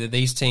 All of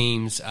these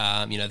teams.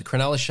 The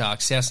Cronulla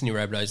Sharks, South Sydney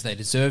Rabbitohs. They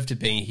deserve to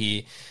be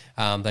here.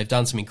 They've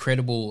done some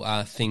incredible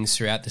things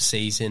throughout the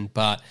season,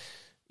 but.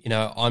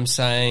 I'm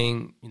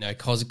saying,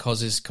 Cos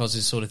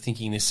is sort of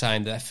thinking the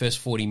same. That first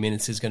 40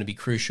 minutes is going to be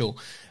crucial.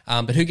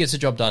 But who gets the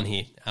job done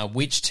here?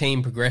 Which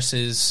team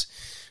progresses?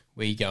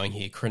 Where are you going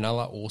here,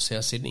 Cronulla or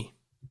South Sydney?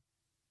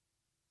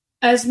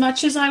 As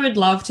much as I would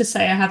love to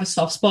say I have a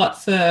soft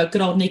spot for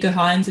good old Nico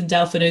Hines and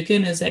Dale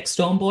Finucane as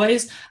ex-Storm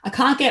boys, I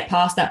can't get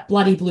past that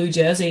bloody blue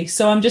jersey.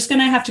 So I'm just going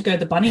to have to go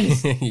the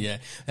Bunnies. Yeah,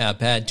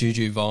 bad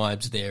juju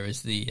vibes there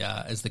as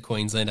the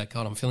Queenslander.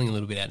 God, I'm feeling a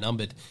little bit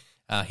outnumbered.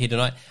 Here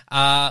tonight.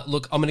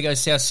 Look, I'm going to go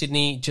South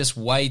Sydney. Just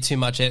way too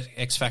much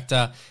X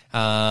factor.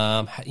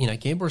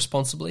 Gamble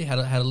responsibly. Had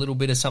a little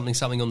bit of something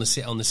on the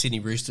Sydney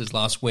Roosters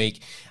last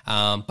week,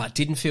 but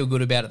didn't feel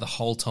good about it the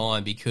whole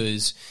time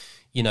because,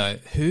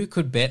 who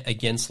could bet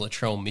against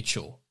Latrell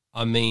Mitchell?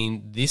 I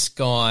mean, this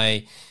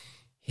guy.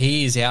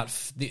 He is out.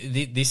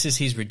 This is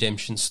his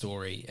redemption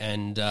story.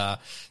 And,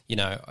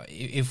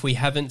 if we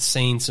haven't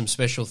seen some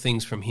special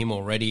things from him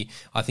already,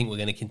 I think we're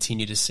going to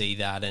continue to see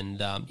that. And,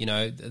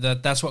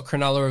 that's what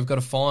Cronulla have got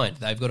to find.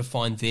 They've got to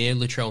find their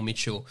Latrell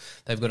Mitchell.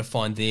 They've got to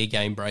find their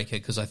game breaker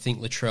because I think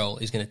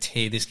Latrell is going to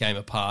tear this game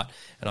apart,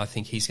 and I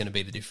think he's going to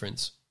be the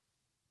difference.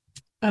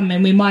 I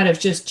mean, we might have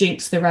just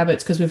jinxed the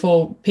Rabbits because we've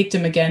all picked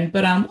them again,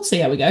 but we'll see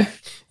how we go.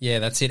 Yeah,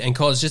 that's it. And,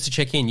 Cos, just to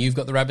check in, you've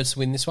got the Rabbits to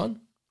win this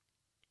one?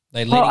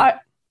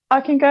 I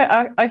can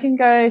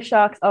go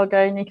Sharks. I'll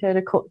go Nico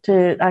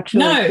to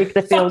actually kick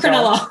the field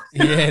goal.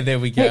 Yeah, there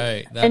we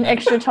go. In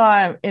extra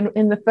time,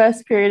 in the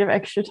first period of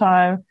extra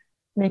time,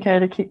 Nico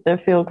to kick the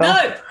field goal.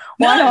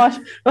 Why not?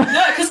 No,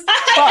 because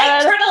I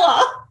hate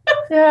Cronulla.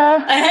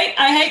 Yeah,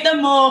 I hate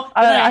them more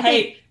than I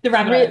hate the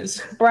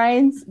Rabbitohs.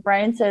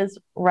 Brain says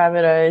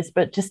Rabbitohs,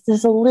 but just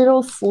there's a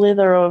little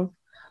slither of.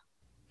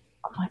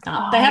 Oh my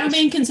God, they haven't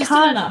been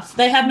consistent enough.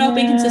 They have not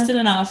been consistent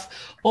enough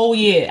all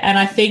year. And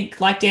I think,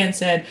 like Dan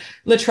said,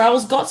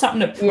 Latrell's got something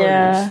to prove.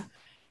 Yeah.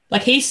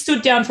 Like, he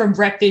stood down from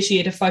rep this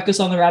year to focus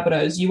on the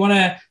Rabbitohs. You want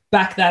to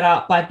back that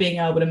up by being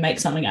able to make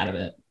something out of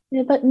it.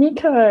 Yeah, but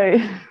Nico.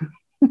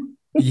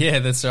 Yeah,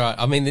 that's right.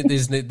 I mean,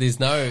 there's no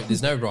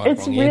right or wrong answer.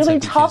 It's really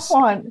tough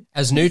one.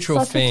 As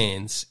neutral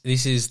fans,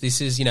 this is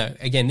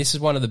again, this is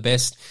one of the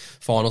best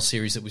final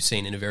series that we've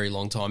seen in a very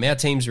long time. Our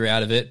teams are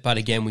out of it, but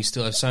again, we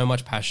still have so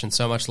much passion,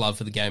 so much love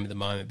for the game at the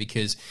moment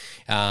because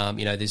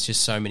there's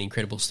just so many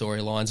incredible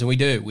storylines,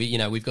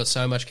 and we've got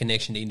so much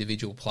connection to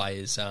individual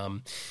players.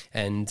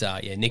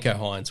 Nico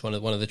Hines, one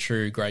of the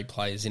true great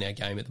players in our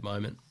game at the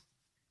moment.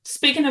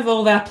 Speaking of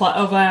all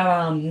of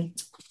our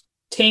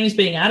teams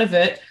being out of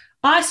it.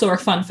 I saw a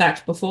fun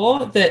fact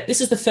before that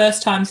this is the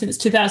first time since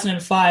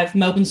 2005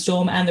 Melbourne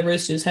Storm and the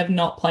Roosters have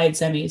not played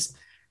semis.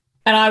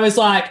 And I was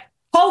like,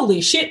 holy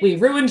shit, we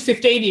ruined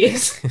 15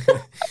 years.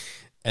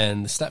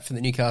 And the stat for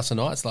the Newcastle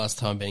Knights last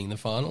time being in the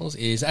finals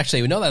is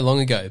actually not that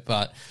long ago,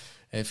 but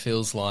it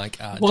feels like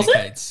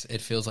decades.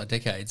 It feels like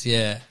decades.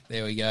 Yeah,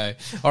 there we go.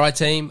 All right,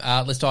 team,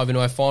 let's dive into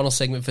our final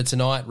segment for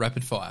tonight,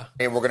 Rapid Fire.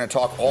 Hey, we're going to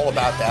talk all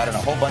about that and a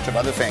whole bunch of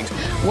other things.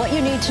 What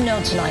you need to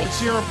know tonight.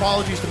 Sincere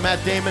apologies to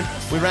Matt Damon.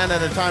 We ran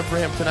out of time for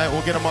him tonight.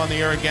 We'll get him on the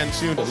air again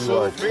soon. Oh,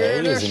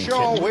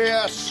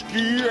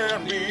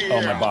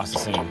 my boss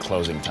is singing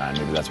Closing Time.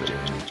 Maybe that's what you're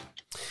hearing.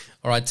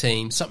 All right,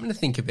 team, something to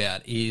think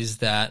about is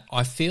that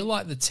I feel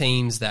like the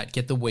teams that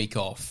get the week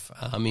off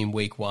in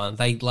week one,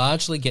 they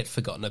largely get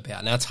forgotten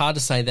about. Now, it's hard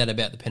to say that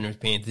about the Penrith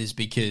Panthers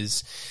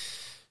because,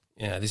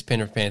 this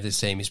Penrith Panthers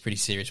team is pretty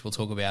serious. We'll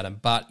talk about them.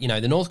 But,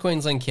 the North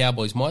Queensland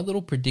Cowboys, my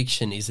little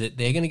prediction is that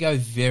they're going to go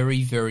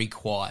very, very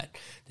quiet.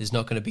 There's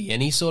not going to be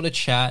any sort of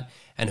chat,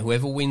 and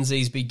whoever wins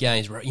these big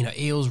games,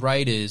 Eels,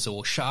 Raiders,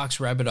 or Sharks,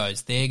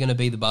 Rabbitohs, they're going to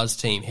be the buzz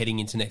team heading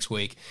into next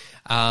week.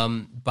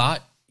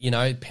 But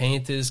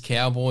Panthers,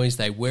 Cowboys,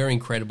 they were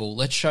incredible.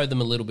 Let's show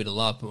them a little bit of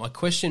love. But my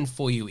question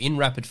for you in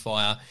rapid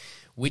fire,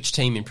 which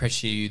team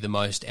impressed you the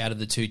most out of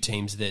the two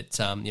teams that,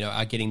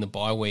 are getting the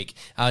bye week?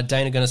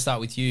 Dana, going to start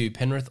with you,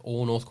 Penrith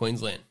or North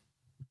Queensland?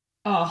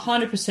 Oh,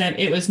 100%.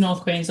 It was North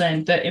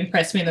Queensland that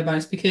impressed me the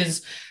most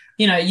because,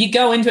 you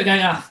go into it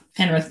going,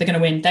 Penrith, they're going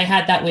to win. They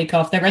had that week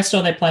off. They rested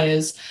all their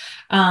players.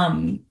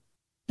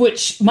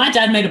 Which my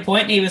dad made a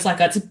point. He was like,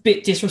 that's a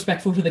bit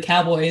disrespectful to the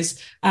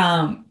Cowboys.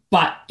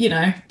 But,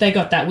 they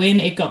got that win.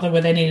 It got them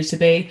where they needed to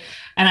be.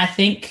 And I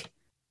think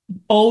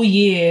all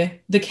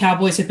year the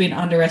Cowboys have been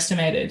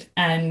underestimated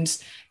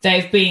and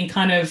they've been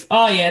kind of,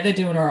 they're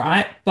doing all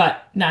right.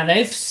 But no,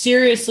 they've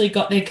seriously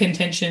got their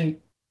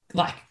contention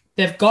like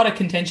they've got a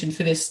contention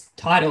for this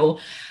title.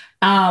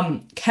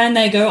 Can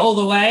they go all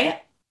the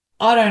way?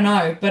 I don't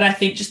know, but I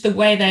think just the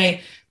way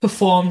they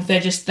performed,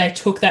 they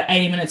took that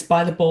 80 minutes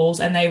by the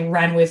balls and they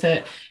ran with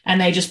it, and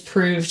they just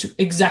proved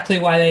exactly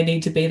why they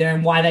need to be there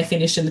and why they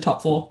finished in the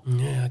top 4.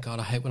 Yeah,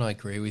 God, I hate when I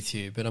agree with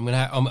you, but I'm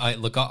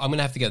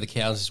gonna have to go the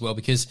Cows as well,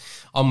 because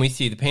I'm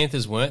with you. The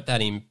Panthers weren't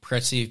that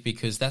impressive,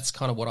 because that's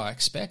kind of what I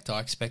expect.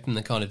 I expect them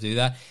to kind of do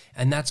that,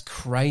 and that's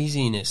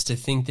craziness to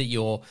think that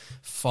you're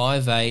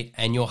 5'8"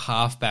 and your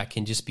halfback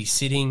can just be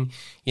sitting,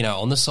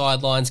 on the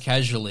sidelines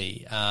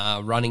casually,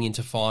 running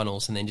into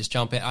finals, and then just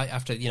jump out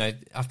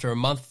after a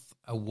month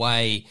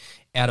away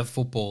out of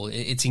football.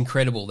 It's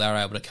incredible they were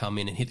able to come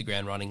in and hit the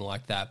ground running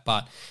like that.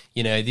 But,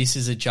 this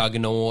is a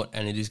juggernaut,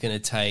 and it is going to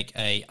take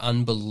a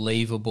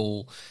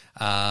unbelievable,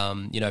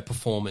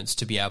 performance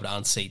to be able to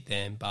unseat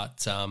them.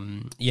 But,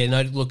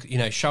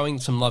 showing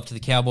some love to the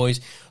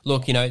Cowboys.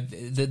 Look,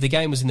 the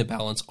game was in the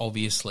balance,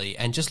 obviously,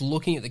 and just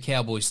looking at the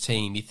Cowboys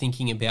team, you're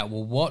thinking about,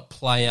 well, what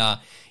player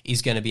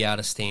is going to be able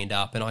to stand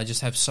up? And I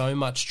just have so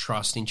much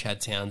trust in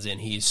Chad Townsend.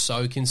 He is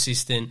so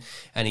consistent,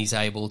 and he's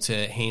able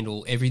to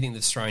handle everything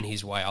that's thrown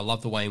his way. I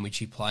love the way in which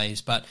he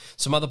plays. But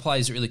some other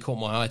players that really caught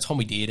my eye,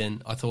 Tommy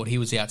Dearden, I thought he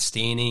was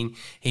outstanding.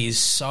 He is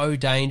so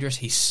dangerous.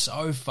 He's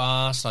so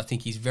fast. I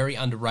think he's very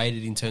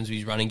underrated in terms of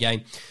his running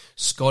game.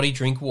 Scotty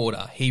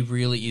Drinkwater, he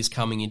really is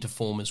coming into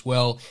form as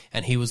well,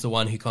 and he was the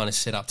one who kind of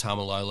set up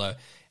Tamalolo.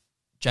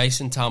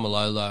 Jason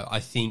Tamalolo, I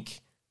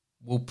think,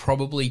 will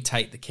probably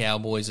take the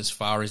Cowboys as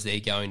far as they're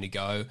going to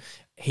go.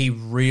 He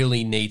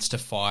really needs to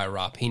fire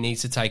up. He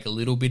needs to take a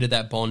little bit of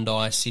that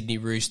Bondi, Sydney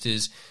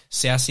Roosters,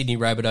 South Sydney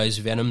Rabbitohs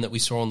venom that we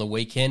saw on the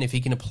weekend. If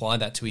he can apply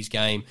that to his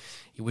game,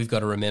 we've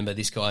got to remember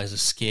this guy is a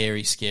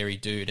scary, scary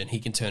dude, and he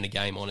can turn a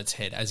game on its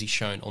head, as he's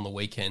shown on the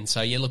weekend.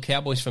 So, yeah, look,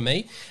 Cowboys for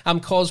me.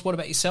 Cos, what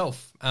about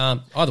yourself?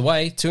 Either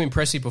way, 2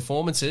 impressive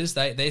performances.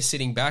 They're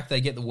sitting back. They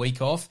get the week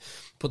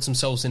off, put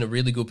themselves in a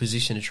really good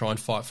position to try and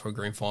fight for a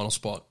grand final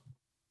spot.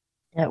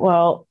 Yeah,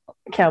 well,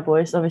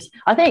 Cowboys, obviously.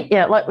 I think,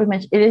 like we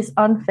mentioned, it is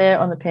unfair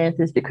on the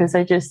Panthers because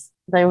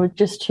they were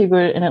just too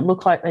good, and it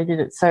looked like they did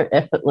it so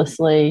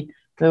effortlessly.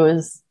 There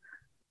was,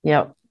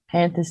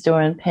 Panthers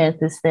doing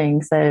Panthers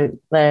things.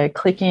 They're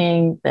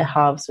clicking. Their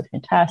halves were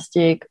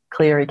fantastic.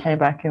 Cleary came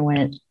back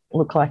and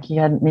looked like he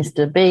hadn't missed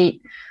a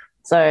beat.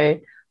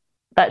 So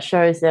that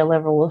shows their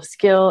level of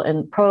skill,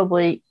 and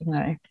probably,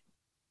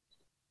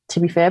 to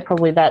be fair,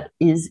 probably that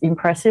is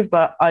impressive,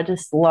 but I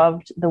just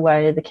loved the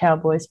way the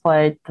Cowboys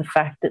played, the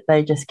fact that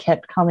they just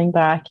kept coming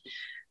back.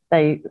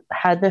 They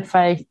had their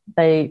faith.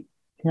 Their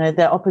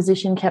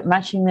opposition kept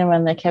matching them,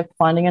 and they kept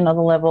finding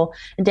another level.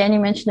 And Danny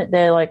mentioned it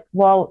there, like,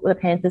 while the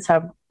Panthers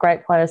have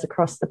great players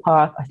across the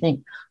park, I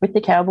think with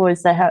the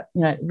Cowboys, they have,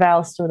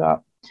 Val stood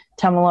up,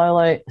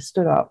 Tamalolo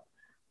stood up,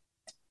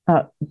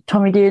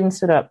 Tommy Dearden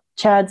stood up.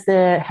 Chad's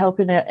there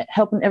helping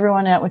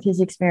everyone out with his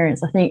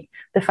experience. I think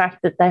the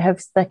fact that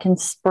they can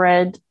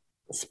spread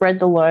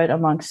the load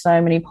amongst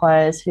so many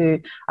players who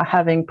are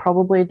having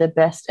probably the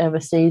best ever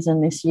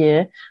season this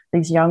year.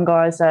 These young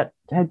guys that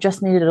have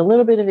just needed a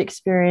little bit of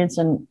experience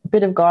and a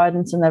bit of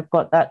guidance, and they've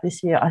got that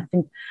this year. I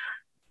think,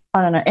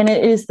 I don't know. And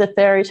it is the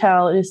fairy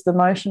tale. It is the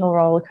emotional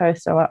roller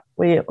coaster.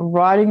 We're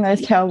riding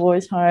those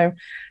Cowboys home.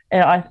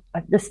 And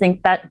I just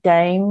think that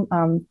game,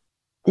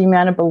 the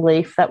amount of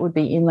belief that would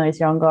be in those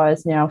young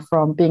guys now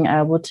from being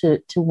able to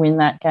win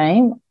that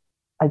game,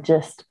 I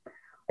just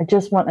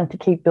want them to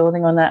keep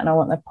building on that, and I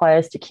want the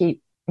players to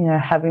keep,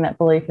 having that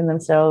belief in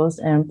themselves.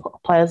 And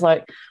players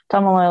like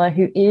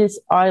Tamalolo,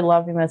 I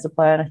love him as a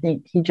player, and I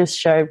think he just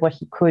showed what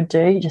he could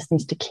do. He just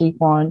needs to keep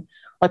on,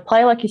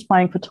 play like he's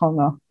playing for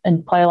Tonga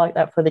and play like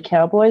that for the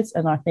Cowboys,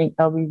 and I think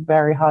they'll be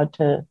very hard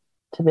to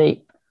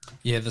beat.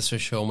 Yeah, that's for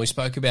sure. And we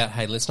spoke about,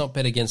 hey, let's not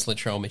bet against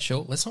Latrell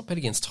Mitchell. Let's not bet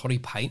against Toddy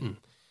Payton.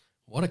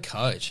 What a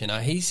coach.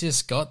 He's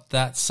just got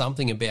that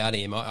something about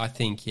him. I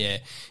think,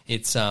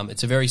 it's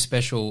a very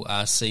special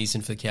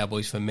season for the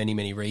Cowboys for many,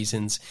 many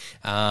reasons.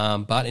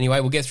 But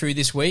anyway, we'll get through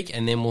this week,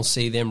 and then we'll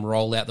see them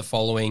roll out the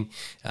following.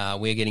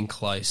 We're getting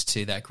close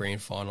to that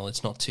grand final.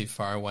 It's not too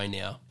far away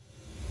now.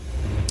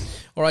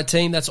 All right,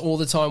 team, that's all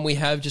the time we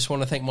have. Just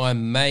want to thank my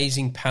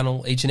amazing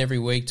panel each and every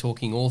week,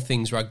 talking all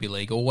things rugby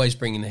league, always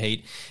bringing the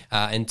heat.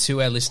 And to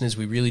our listeners,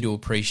 we really do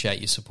appreciate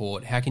your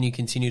support. How can you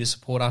continue to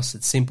support us?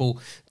 It's simple.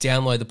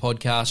 Download the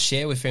podcast,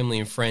 share with family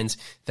and friends.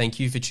 Thank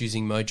you for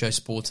choosing Mojo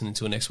Sports, and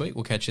until next week,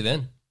 we'll catch you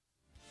then.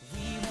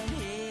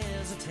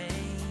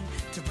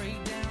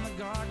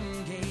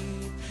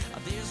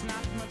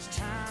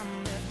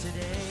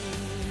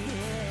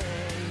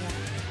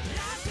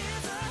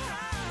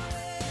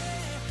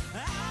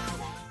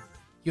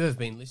 You have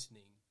been listening.